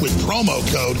sale with promo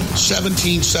code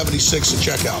 1776 at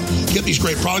checkout. Get these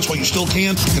great products while you still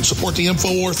can and support the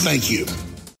InfoWar. Thank you.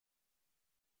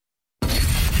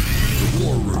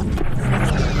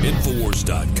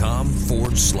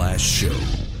 Infowars.com/show.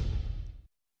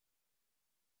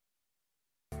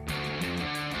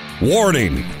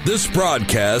 Warning, this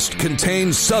broadcast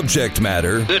contains subject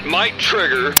matter that might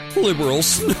trigger liberal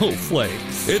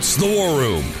snowflakes. It's The War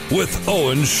Room with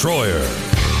Owen Schroyer.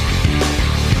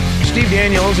 Steve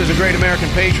Daniels is a great American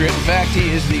patriot. In fact,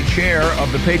 he is the chair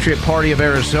of the Patriot Party of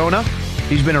Arizona.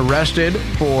 He's been arrested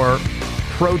for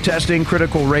protesting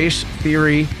critical race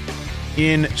theory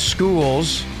in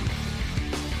schools.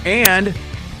 And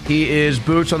he is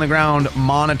boots on the ground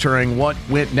monitoring what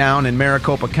went down in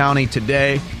Maricopa County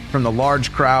today, from the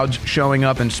large crowds showing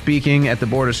up and speaking at the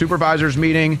Board of Supervisors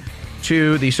meeting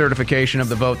to the certification of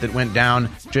the vote that went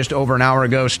down just over an hour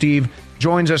ago. Steve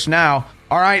joins us now.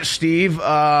 All right, Steve,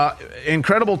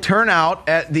 incredible turnout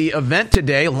at the event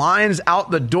today. Lines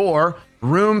out the door,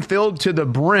 room filled to the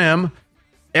brim.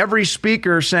 Every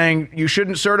speaker saying you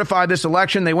shouldn't certify this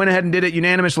election. They went ahead and did it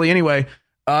unanimously anyway.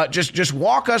 Just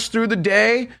walk us through the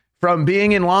day, from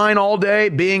being in line all day,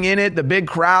 being in it, the big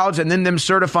crowds, and then them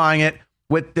certifying it,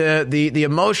 with the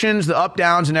emotions, the up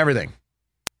downs, and everything.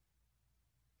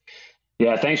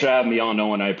 Yeah, thanks for having me on,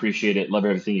 Owen. I appreciate it. Love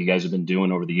everything you guys have been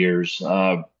doing over the years.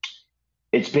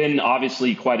 It's been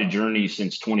obviously quite a journey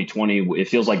since 2020. It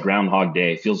feels like Groundhog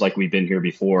Day. It feels like we've been here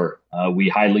before. We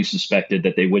highly suspected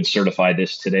that they would certify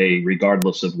this today,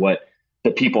 regardless of what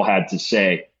the people had to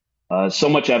say. So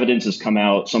much evidence has come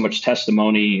out, so much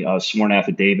testimony, sworn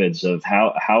affidavits of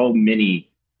how many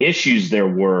issues there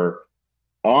were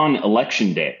on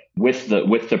Election Day with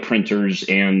the printers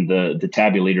and the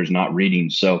tabulators not reading.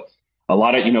 So a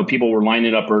lot of, people were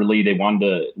lining up early. They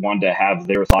wanted to have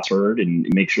their thoughts heard and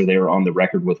make sure they were on the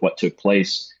record with what took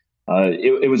place.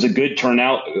 It was a good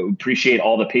turnout. Appreciate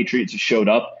all the patriots who showed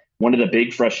up. One of the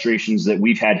big frustrations that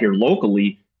we've had here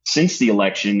locally since the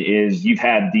election is you've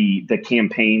had the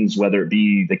campaigns, whether it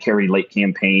be the Kari Lake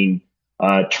campaign,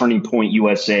 Turning Point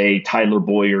USA, Tyler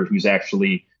Boyer, who's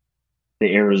actually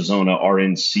the Arizona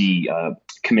RNC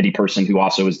committee person, who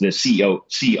also is the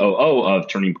COO of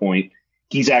Turning Point.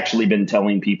 He's actually been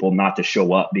telling people not to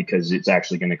show up because it's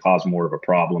actually going to cause more of a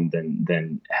problem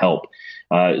than help.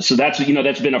 So that's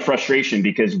been a frustration,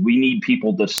 because we need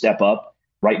people to step up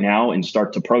right now and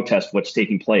start to protest what's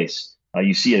taking place.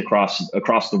 You see it across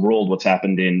the world, what's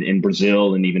happened in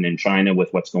Brazil and even in China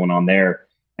with what's going on there.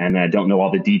 And I don't know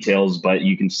all the details, but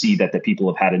you can see that the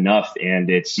people have had enough. And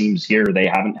it seems here they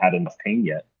haven't had enough pain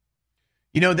yet.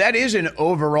 That is an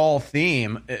overall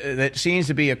theme that seems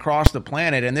to be across the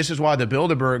planet. And this is why the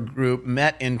Bilderberg Group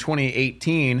met in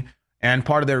 2018. And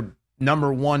part of their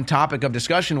number one topic of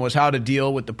discussion was how to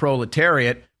deal with the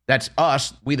proletariat. That's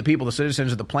us, we the people, the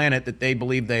citizens of the planet that they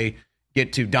believe they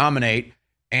get to dominate.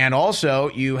 And also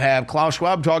you have Klaus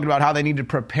Schwab talking about how they need to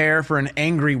prepare for an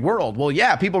angry world. Well,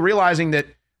 yeah, people realizing that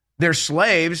they're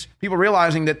slaves, people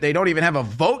realizing that they don't even have a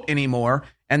vote anymore,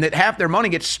 and that half their money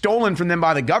gets stolen from them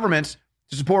by the governments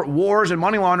to support wars and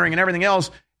money laundering and everything else.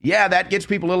 Yeah, that gets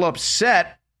people a little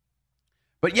upset.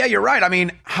 But yeah, you're right. I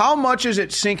mean, how much is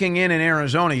it sinking in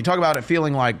Arizona? You talk about it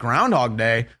feeling like Groundhog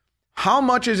Day. How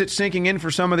much is it sinking in for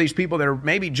some of these people that are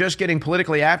maybe just getting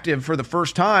politically active for the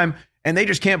first time, and they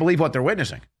just can't believe what they're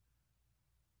witnessing?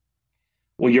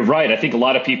 Well, you're right. I think a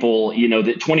lot of people,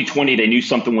 that 2020, they knew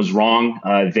something was wrong.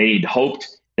 They'd hoped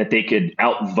that they could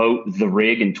outvote the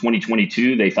rig in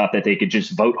 2022. They thought that they could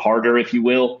just vote harder, if you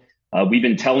will. We've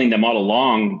been telling them all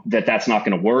along that that's not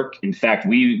going to work. In fact,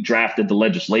 we drafted the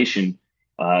legislation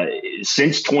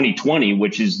since 2020,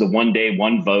 which is the one day,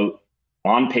 one vote,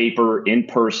 on paper, in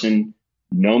person,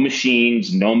 no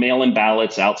machines, no mail-in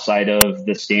ballots outside of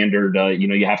the standard.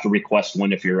 You have to request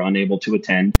one if you're unable to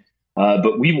attend.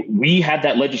 But we had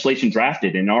that legislation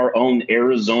drafted, and our own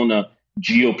Arizona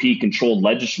GOP-controlled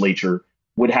legislature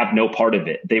would have no part of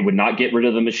it. They would not get rid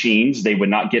of the machines. They would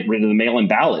not get rid of the mail-in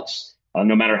ballots,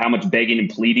 no matter how much begging and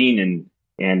pleading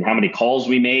and how many calls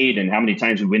we made and how many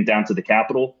times we went down to the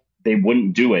Capitol. They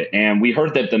wouldn't do it. And we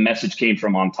heard that the message came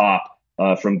from on top,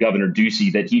 from Governor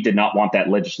Ducey, that he did not want that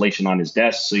legislation on his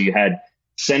desk. So you had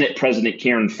Senate President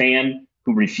Karen Fann,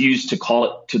 who refused to call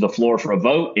it to the floor for a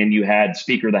vote. And you had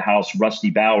Speaker of the House, Rusty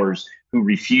Bowers, who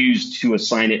refused to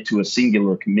assign it to a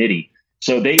singular committee.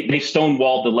 So they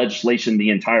stonewalled the legislation the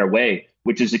entire way,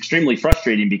 which is extremely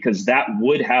frustrating, because that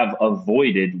would have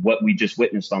avoided what we just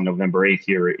witnessed on November 8th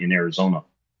here in Arizona.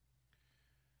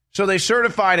 So they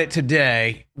certified it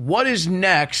today. What is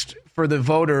next for the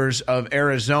voters of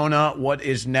Arizona? What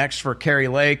is next for Kari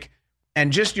Lake?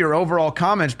 And just your overall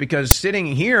comments, because sitting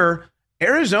here,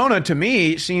 Arizona, to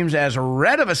me, seems as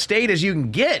red of a state as you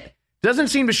can get. Doesn't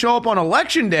seem to show up on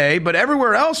election day, but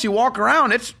everywhere else you walk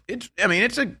around, it's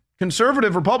a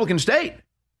conservative Republican state.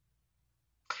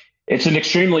 It's an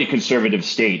extremely conservative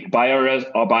state. By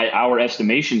our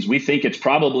estimations, we think it's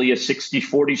probably a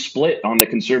 60-40 split on the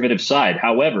conservative side.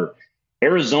 However,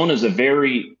 Arizona is a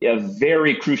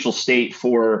very crucial state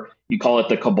for, you call it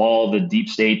the cabal, the deep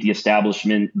state, the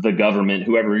establishment, the government,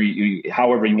 however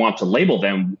you want to label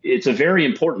them. It's a very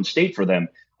important state for them.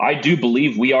 I do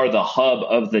believe we are the hub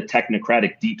of the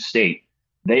technocratic deep state.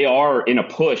 They are in a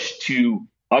push to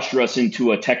usher us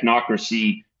into a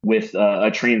technocracy with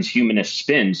a transhumanist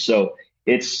spin. So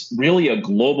it's really a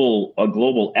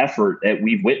global effort that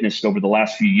we've witnessed over the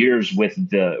last few years with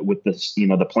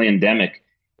the pandemic.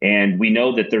 And we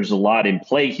know that there's a lot in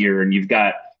play here. And you've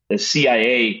got the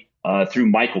CIA through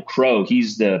Michael Crow.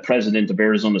 He's the president of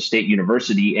Arizona State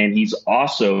University, and he's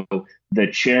also the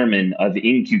chairman of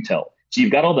In-Q-Tel. So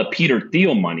you've got all the Peter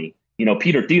Thiel money.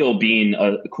 Peter Thiel being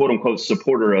a quote unquote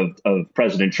supporter of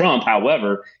President Trump.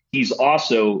 However, he's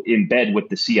also in bed with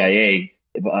the CIA,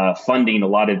 funding a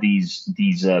lot of these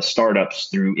startups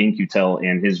through In-Q-Tel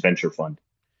and his venture fund.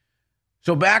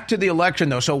 So back to the election,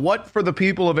 though. So what for the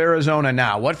people of Arizona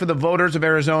now? What for the voters of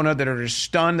Arizona that are just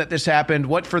stunned that this happened?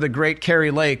 What for the great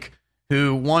Kari Lake,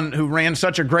 who ran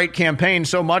such a great campaign,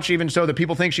 so much even so that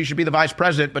people think she should be the vice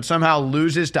president, but somehow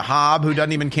loses to Hobb, who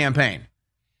doesn't even campaign?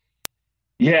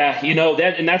 Yeah,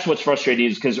 and that's what's frustrating,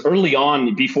 is because early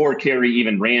on, before Kari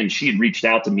even ran, she had reached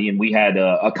out to me, and we had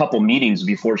a couple meetings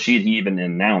before she had even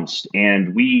announced.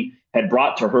 And we had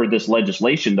brought to her this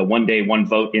legislation, the one day, one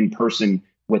vote in person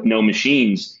with no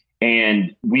machines.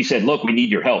 And we said, look, we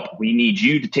need your help. We need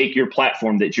you to take your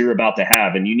platform that you're about to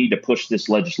have, and you need to push this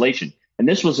legislation. And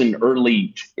this was in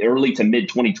early to mid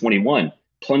 2021,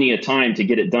 plenty of time to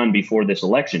get it done before this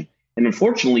election. And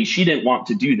unfortunately, she didn't want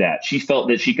to do that. She felt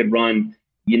that she could run,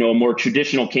 a more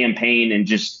traditional campaign and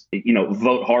just,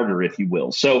 vote harder, if you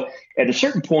will. So at a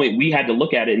certain point, we had to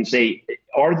look at it and say,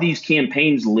 are these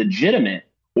campaigns legitimate,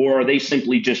 or are they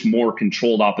simply just more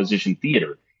controlled opposition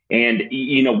theater? And,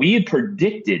 we had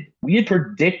predicted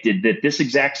that this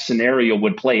exact scenario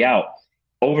would play out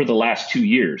over the last 2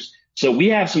 years. So we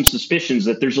have some suspicions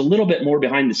that there's a little bit more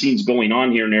behind the scenes going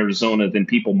on here in Arizona than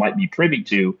people might be privy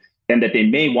to, and that they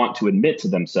may want to admit to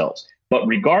themselves. But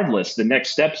regardless, the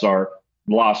next steps are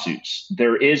lawsuits.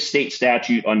 There is state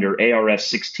statute under ARS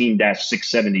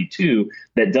 16-672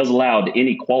 that does allow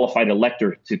any qualified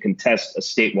elector to contest a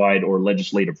statewide or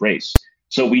legislative race.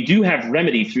 So we do have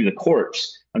remedy through the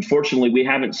courts. Unfortunately, we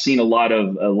haven't seen a lot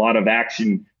of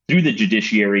action through the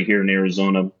judiciary here in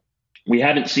Arizona. We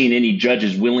haven't seen any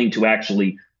judges willing to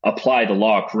actually apply the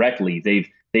law correctly.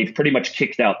 They've pretty much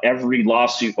kicked out every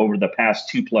lawsuit over the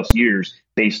past 2+ years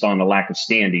based on a lack of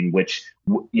standing, which,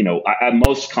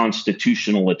 most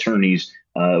constitutional attorneys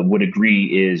would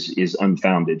agree is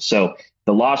unfounded. So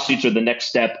the lawsuits are the next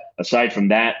step. Aside from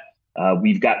that,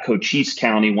 we've got Cochise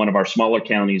County, one of our smaller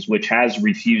counties, which has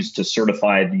refused to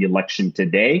certify the election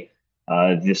today.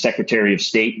 The Secretary of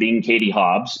State, being Katie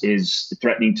Hobbs, is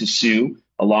threatening to sue,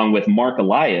 along with Mark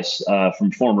Elias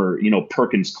from former,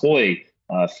 Perkins Coie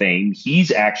fame.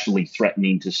 He's actually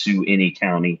threatening to sue any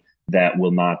county that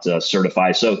will not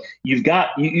certify. So you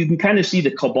can kind of see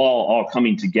the cabal all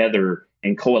coming together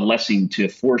and coalescing to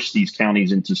force these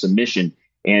counties into submission.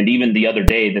 And even the other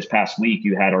day, this past week,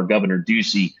 you had our Governor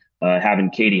Ducey having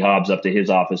Katie Hobbs up to his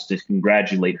office to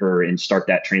congratulate her and start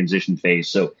that transition phase.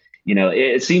 So,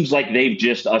 it seems like they've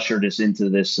just ushered us into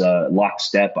this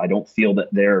lockstep. I don't feel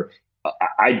that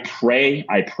I pray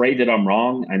that I'm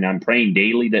wrong, and I'm praying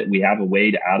daily that we have a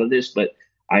way out of this, but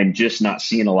I'm just not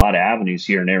seeing a lot of avenues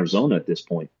here in Arizona at this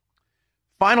point.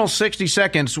 Final 60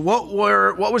 seconds. What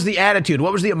was the attitude?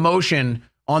 What was the emotion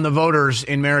on the voters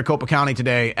in Maricopa County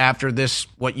today after this,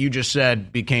 what you just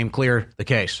said, became clear the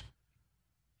case?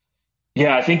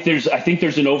 Yeah, I think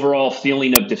there's an overall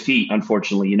feeling of defeat,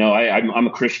 unfortunately. I'm a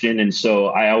Christian, and so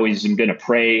I always am going to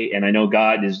pray, and I know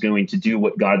God is going to do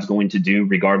what God's going to do,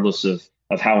 regardless of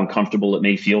how uncomfortable it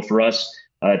may feel for us.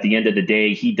 At the end of the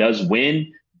day, he does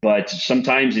win, but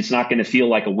sometimes it's not going to feel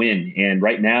like a win. And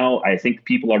right now, I think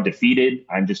people are defeated.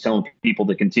 I'm just telling people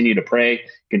to continue to pray,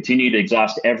 continue to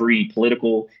exhaust every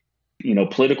political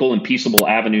and peaceable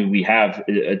avenue we have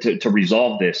to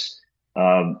resolve this.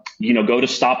 Go to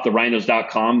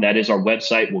stoptherhinos.com. That is our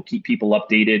website. We'll keep people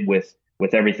updated with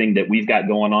everything that we've got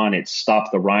going on. It's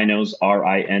stoptherhinos,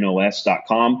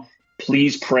 RINOS.com.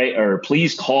 Please pray, or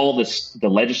please call the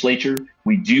legislature.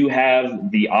 We do have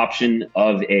the option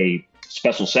of a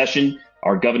special session.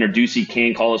 Our Governor Ducey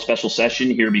can call a special session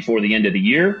here before the end of the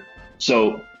year.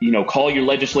 So, call your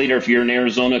legislator. If you're in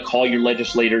Arizona, call your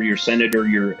legislator, your senator,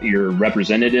 your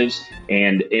representatives,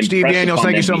 and Steve Daniels,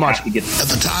 thank you so much. At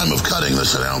the time of cutting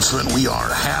this announcement, we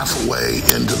are halfway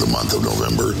into the month of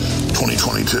November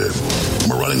 2022.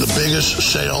 We're running the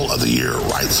biggest sale of the year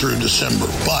right through December,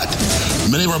 but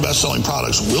many of our best-selling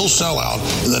products will sell out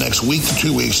in the next week to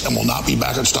 2 weeks and will not be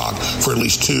back in stock for at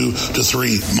least 2 to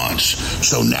 3 months.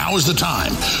 So now is the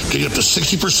time to get up to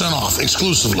 60% off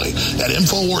exclusively at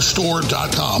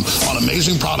InfoWarsStore.com on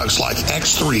amazing products like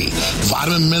X3,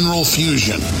 Vitamin Mineral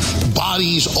Fusion,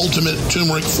 Body's Ultimate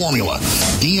Turmeric Formula,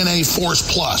 DNA Force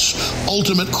Plus,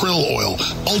 Ultimate Krill Oil,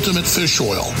 Ultimate Fish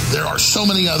Oil. There are so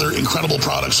many other incredible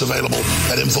products available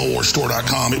at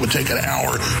InfoWarsStore.com. It would take an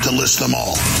hour to list them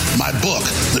all. My book,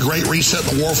 The Great Reset,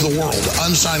 The War for the World,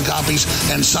 unsigned copies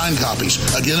and signed copies,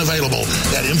 again available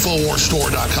at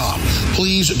InfoWarsStore.com.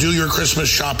 Please do your Christmas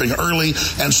shopping early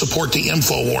and support the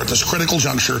InfoWar at this critical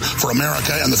juncture for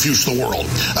America and the future of the world.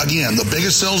 Again, the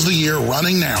biggest sales of the year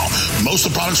running now. Most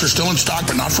of the products are still in stock,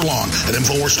 but not for long at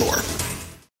InfoWars Store.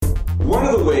 One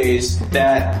of the ways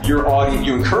that you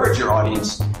encourage your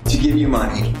audience to give you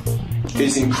money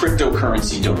is in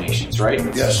cryptocurrency donations, right?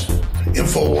 Yes.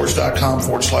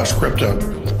 Infowars.com/crypto.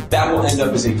 That will end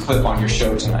up as a clip on your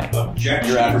show tonight.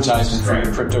 Your advertisement for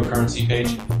your cryptocurrency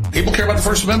page. People care about the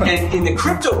First Amendment. And in the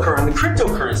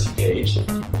cryptocurrency page,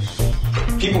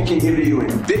 people can give you in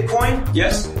Bitcoin,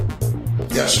 yes?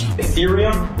 Yes.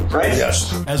 Ethereum, right?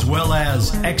 Yes. As well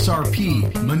as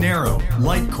XRP, Monero,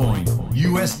 Litecoin,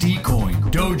 USD Coin,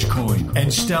 Dogecoin,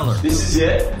 and Stellar. This is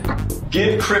it.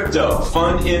 Give crypto.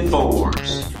 Fund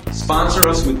InfoWars. Sponsor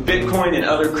us with Bitcoin and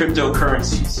other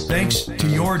cryptocurrencies. Thanks to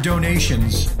your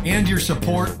donations and your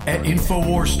support at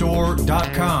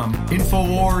InfoWarsStore.com.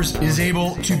 InfoWars is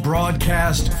able to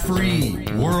broadcast free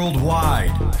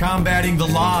worldwide, combating the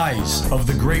lies of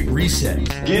the Great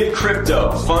Reset. Give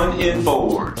crypto. Fund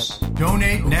InfoWars.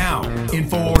 Donate now.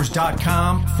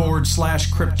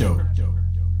 InfoWars.com/crypto.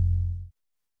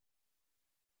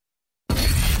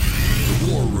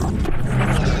 War Room.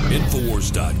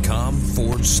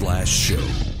 Infowars.com/show.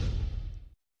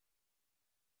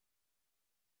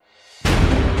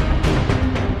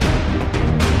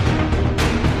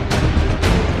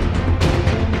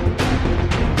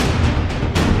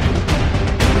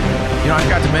 I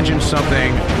forgot to mention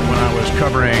something when I was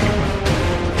covering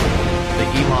the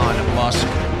Elon Musk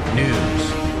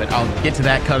news, but I'll get to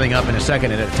that coming up in a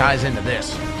second, and it ties into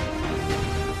this.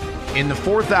 In the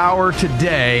fourth hour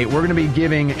today, we're going to be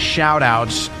giving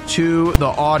shout-outs to the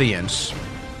audience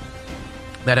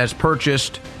that has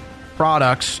purchased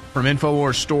products from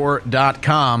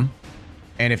InfoWarsStore.com.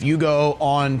 And if you go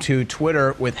on to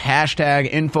Twitter with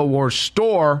hashtag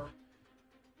InfoWarsStore,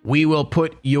 we will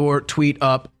put your tweet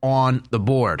up on the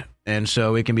board. And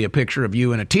so it can be a picture of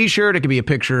you in a T-shirt. It can be a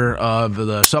picture of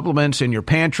the supplements in your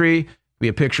pantry. It can be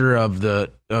a picture of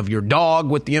your dog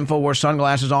with the InfoWars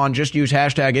sunglasses on. Just use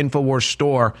hashtag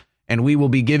InfoWarsStore, and we will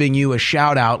be giving you a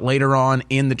shout-out later on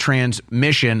in the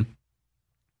transmission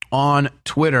on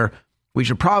Twitter. We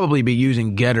should probably be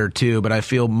using Getter, too, but I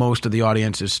feel most of the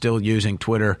audience is still using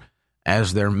Twitter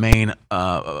as their main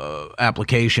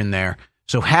application there.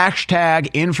 So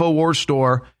hashtag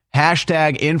InfoWarsStore,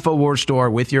 hashtag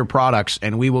InfoWarsStore with your products,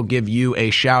 and we will give you a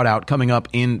shout-out coming up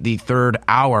in the third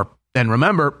hour. And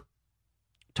remember,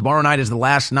 tomorrow night is the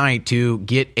last night to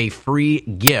get a free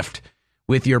gift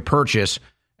with your purchase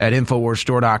at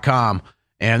InfoWarsStore.com.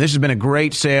 And this has been a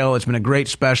great sale. It's been a great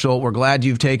special. We're glad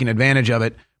you've taken advantage of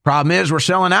it. Problem is, we're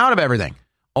selling out of everything.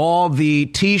 All the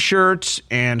T-shirts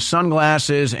and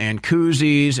sunglasses and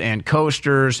koozies and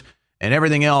coasters and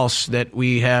everything else that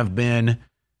we have been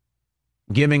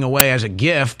giving away as a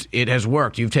gift, it has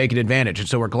worked. You've taken advantage. And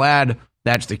so we're glad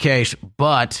that's the case.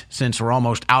 But since we're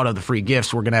almost out of the free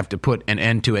gifts, we're going to have to put an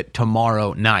end to it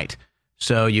tomorrow night.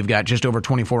 So you've got just over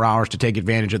 24 hours to take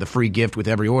advantage of the free gift with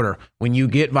every order. When you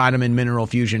get Vitamin Mineral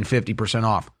Fusion, 50%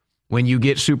 off. When you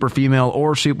get Super Female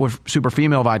or Super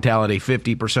Female Vitality,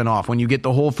 50% off. When you get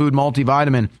the Whole Food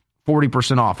Multivitamin,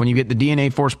 40% off. When you get the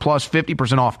DNA Force Plus,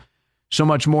 50% off. So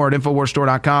much more at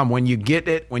InfoWarsStore.com. When you get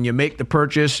it, when you make the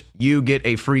purchase, you get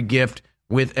a free gift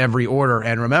with every order.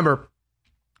 And remember,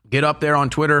 get up there on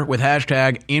Twitter with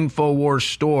hashtag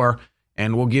InfoWarsStore,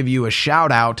 and we'll give you a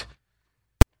shout-out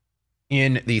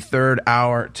in the third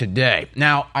hour today.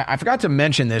 Now, I forgot to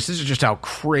mention this. This is just how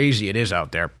crazy it is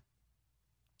out there.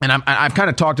 And I've kind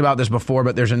of talked about this before,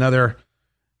 but there's another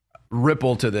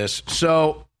ripple to this.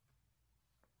 So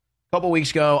a couple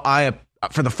weeks ago,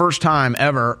 for the first time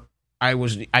ever,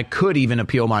 I could even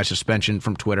appeal my suspension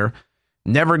from Twitter.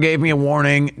 Never gave me a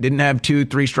warning. Didn't have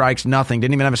 2-3 strikes. Nothing.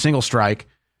 Didn't even have a single strike.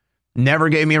 Never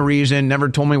gave me a reason. Never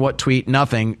told me what tweet.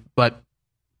 Nothing. But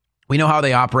we know how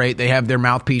they operate. They have their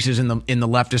mouthpieces in the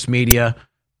leftist media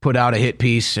put out a hit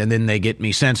piece, and then they get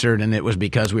me censored. And it was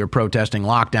because we were protesting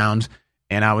lockdowns,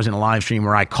 and I was in a live stream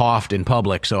where I coughed in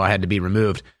public, so I had to be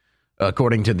removed,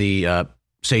 according to the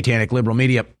satanic liberal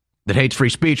media that hates free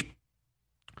speech.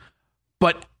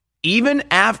 But even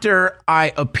after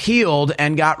I appealed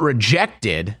and got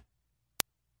rejected,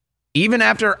 even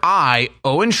after I,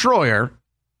 Owen Schroyer,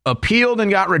 appealed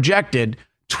and got rejected,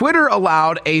 Twitter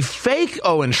allowed a fake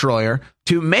Owen Schroyer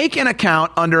to make an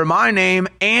account under my name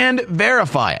and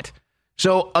verify it.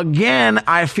 So again,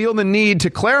 I feel the need to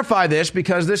clarify this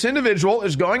because this individual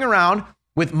is going around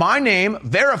with my name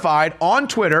verified on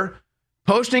Twitter,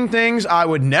 posting things I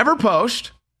would never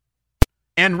post,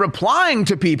 and replying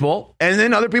to people, and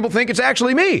then other people think it's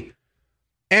actually me.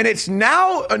 And it's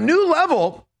now a new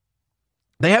level.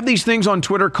 They have these things on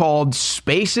Twitter called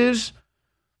Spaces,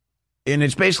 and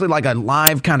it's basically like a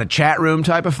live kind of chat room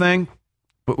type of thing,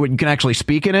 but you can actually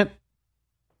speak in it.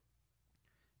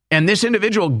 And this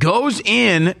individual goes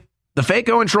in, the fake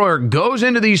Owen Schroyer goes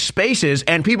into these spaces,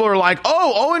 and people are like,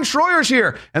 oh, Owen Schroyer's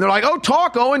here. And they're like, oh,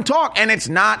 talk, Owen, talk. And it's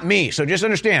not me. So just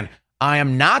understand, I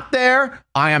am not there.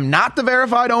 I am not the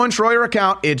verified Owen Schroyer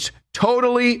account. It's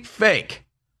totally fake.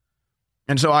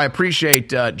 And so I appreciate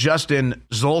Justin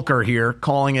Zolker here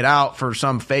calling it out for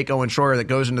some fake Owen Schroyer that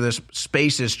goes into this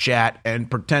Spaces chat and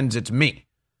pretends it's me.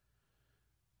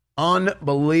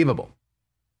 Unbelievable.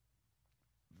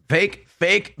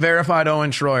 Fake verified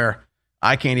Owen Schroyer.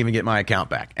 I can't even get my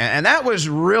account back. And that was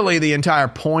really the entire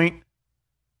point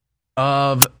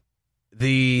of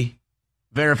the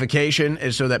verification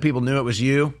is so that people knew it was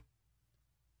you.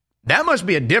 That must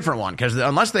be a different one, because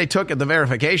unless they took the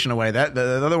verification away, that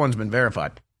the other one's been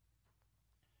verified.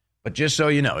 But just so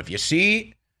you know, if you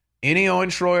see any Owen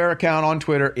Schroyer account on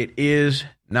Twitter, it is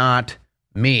not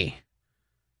me.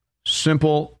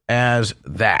 Simple as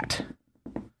that.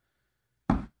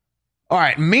 All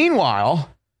right. Meanwhile,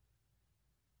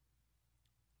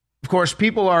 of course,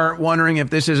 people are wondering if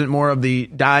this isn't more of the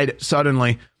died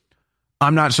suddenly.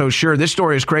 I'm not so sure. This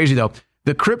story is crazy, though.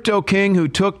 The crypto king who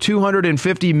took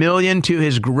 $250 million to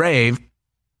his grave,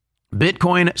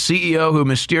 Bitcoin CEO who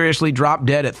mysteriously dropped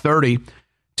dead at 30,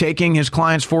 taking his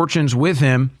clients' fortunes with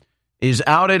him, is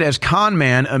outed as con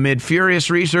man amid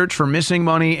furious research for missing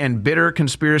money and bitter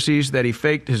conspiracies that he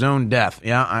faked his own death.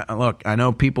 Yeah, I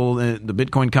know people, the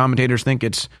Bitcoin commentators think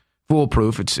it's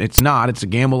foolproof. It's not. It's a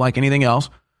gamble like anything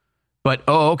else. But,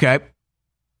 okay.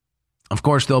 Of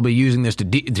course, they'll be using this to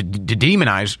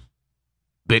demonize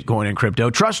Bitcoin and crypto.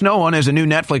 Trust No One is a new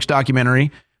Netflix documentary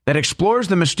that explores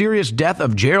the mysterious death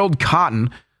of Gerald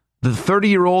Cotton, the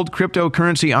 30-year-old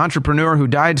cryptocurrency entrepreneur who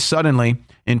died suddenly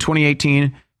in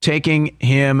 2018, taking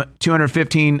him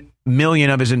 $215 million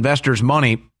of his investors'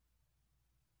 money.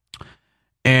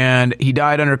 And he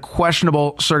died under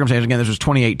questionable circumstances. Again, this was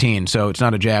 2018, so it's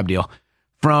not a jab deal.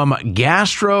 From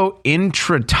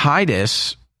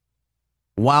gastroenteritis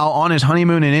while on his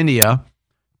honeymoon in India,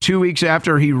 2 weeks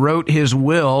after he wrote his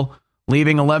will,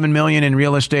 leaving $11 million in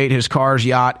real estate, his cars,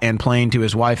 yacht, and plane to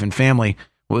his wife and family.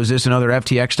 Was this another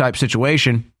FTX-type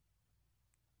situation?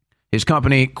 His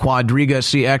company, Quadriga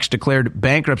CX, declared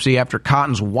bankruptcy after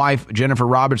Cotton's wife, Jennifer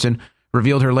Robertson,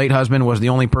 revealed her late husband was the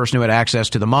only person who had access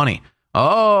to the money.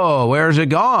 Oh, where's it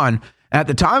gone? At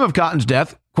the time of Cotton's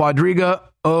death, Quadriga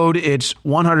owed its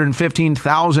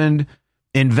 115,000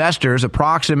 investors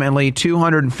approximately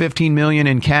 $215 million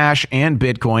in cash and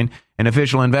Bitcoin. An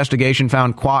official investigation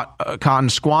found Cotton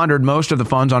squandered most of the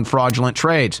funds on fraudulent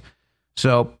trades.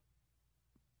 So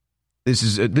this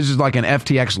is like an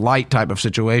FTX light type of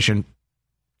situation.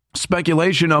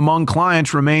 Speculation among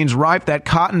clients remains rife that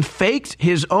Cotton faked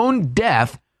his own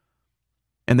death,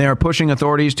 and they are pushing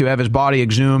authorities to have his body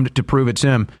exhumed to prove it's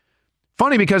him.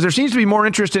 Funny, because there seems to be more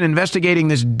interest in investigating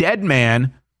this dead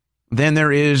man than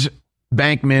there is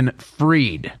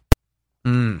Bankman-Fried.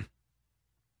 Wonder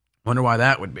why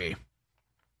that would be.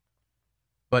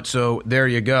 But so there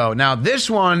you go. Now, this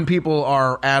one, people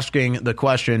are asking the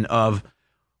question of,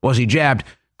 was he jabbed?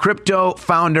 Crypto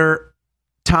founder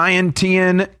Tien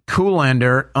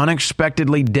Kullander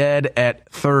unexpectedly dead at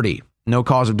 30. No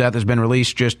cause of death has been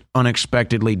released, just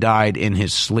unexpectedly died in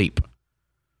his sleep.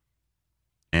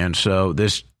 And so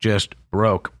this just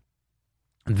broke.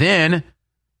 Then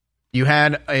you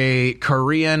had a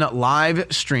Korean live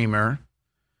streamer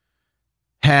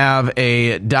have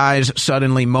a dies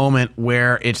suddenly moment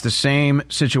where it's the same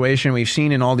situation we've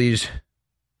seen in all these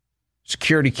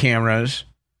security cameras,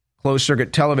 closed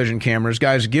circuit television cameras.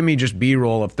 Guys, give me just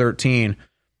B-roll of 13.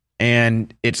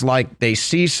 And it's like they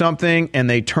see something and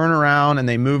they turn around and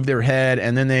they move their head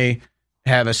and then they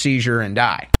have a seizure and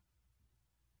die.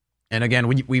 And again,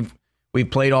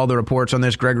 we've played all the reports on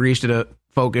this. Greg Reese did a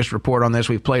focused report on this.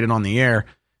 We've played it on the air.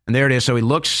 And there it is. So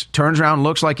he turns around,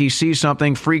 looks like he sees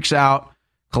something, freaks out,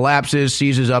 collapses,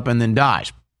 seizes up, and then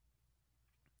dies.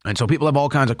 And so people have all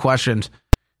kinds of questions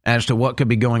as to what could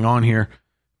be going on here.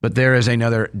 But there is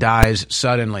another dies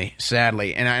suddenly,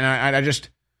 sadly. And I just,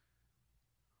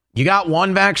 you got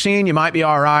one vaccine, you might be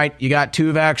all right. You got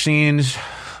two vaccines,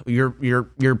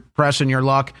 you're pressing your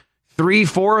luck.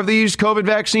 3-4 of these COVID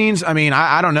vaccines, I mean,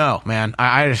 I don't know, man.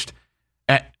 I just,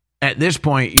 at this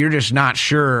point, you're just not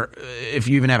sure if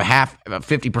you even have a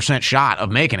 50% shot of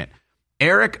making it.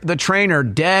 Eric, the trainer,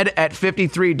 dead at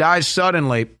 53, dies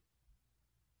suddenly.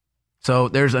 So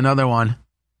there's another one.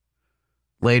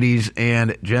 Ladies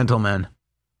and gentlemen.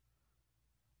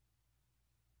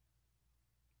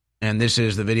 And this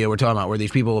is the video we're talking about, where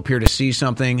these people appear to see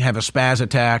something, have a spaz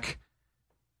attack,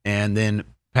 and then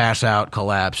pass out,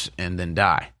 collapse, and then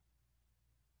die.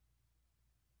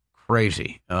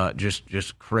 Crazy.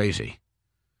 Just crazy.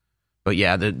 But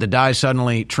yeah, the die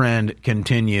suddenly trend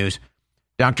continues.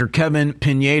 Dr. Kevin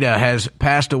Pineda has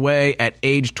passed away at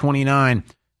age 29.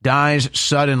 Dies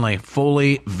suddenly,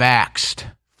 fully vaxxed.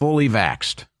 Fully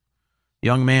vaxxed.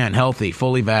 Young man, healthy,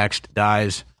 fully vaxxed,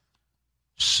 dies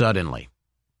suddenly.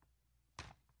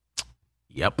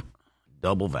 Yep,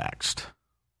 double vaxxed.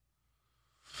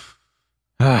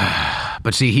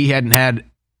 But see, he hadn't had,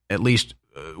 at least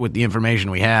with the information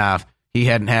we have, he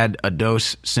hadn't had a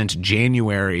dose since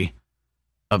January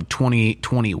of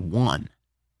 2021.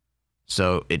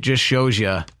 So it just shows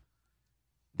you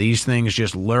These things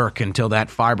just lurk until that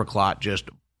fiber clot just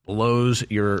blows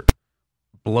your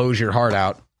heart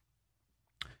out.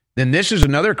 Then this is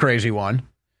another crazy one.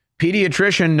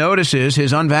 Pediatrician notices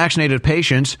his unvaccinated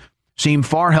patients seem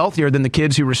far healthier than the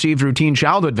kids who received routine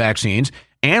childhood vaccines,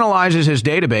 analyzes his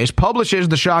database, publishes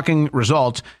the shocking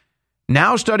results.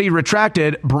 Now study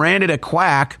retracted, branded a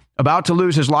quack, about to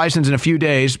lose his license in a few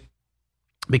days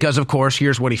because, of course,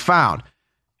 here's what he found.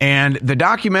 And the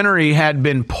documentary had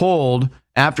been pulled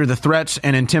after the threats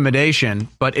and intimidation,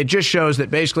 but it just shows that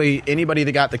basically anybody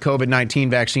that got the COVID-19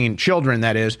 vaccine, children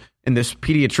that is, in this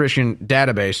pediatrician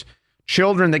database,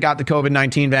 children that got the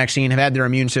COVID-19 vaccine have had their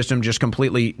immune system just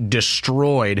completely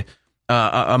destroyed,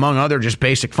 among other just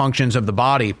basic functions of the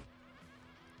body.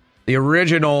 The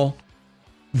original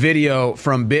video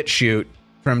from BitChute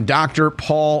from Dr.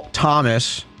 Paul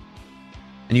Thomas,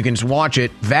 and you can watch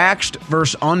it, Vaxxed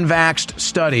versus Unvaxxed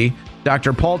Study,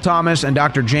 Dr. Paul Thomas and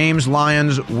Dr. James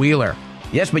Lyons Wheeler.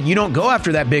 Yes, but you don't go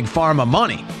after that big pharma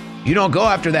money. You don't go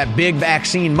after that big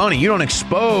vaccine money. You don't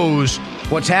expose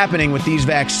what's happening with these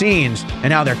vaccines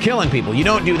and how they're killing people. You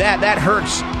don't do that. That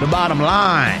hurts the bottom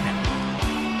line.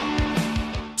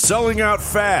 Selling out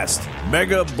fast.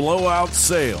 Mega blowout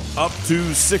sale. Up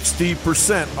to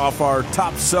 60% off our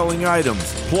top selling items.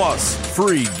 Plus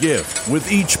free gift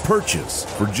with each purchase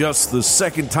for just the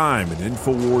second time in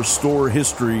InfoWars store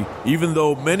history, even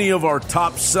though many of our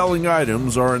top selling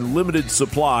items are in limited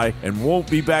supply and won't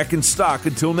be back in stock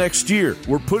until next year.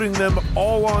 We're putting them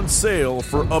all on sale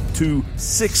for up to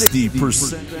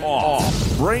 60%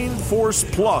 off. Brain Force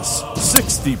Plus,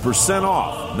 60%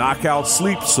 off. Knockout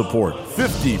Sleep Support,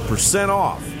 50%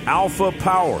 off. Alpha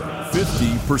Power,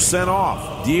 50%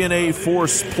 off. DNA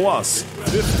Force Plus,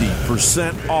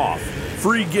 50% off.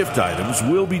 Free gift items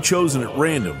will be chosen at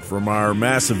random from our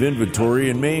massive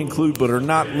inventory and may include but are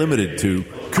not limited to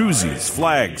koozies,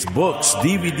 flags, books,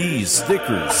 DVDs,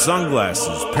 stickers,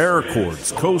 sunglasses,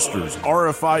 paracords, coasters,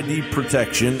 RFID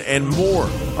protection, and more.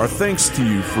 Our thanks to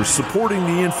you for supporting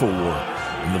the InfoWar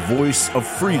and the voice of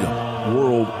freedom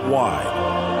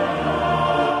worldwide.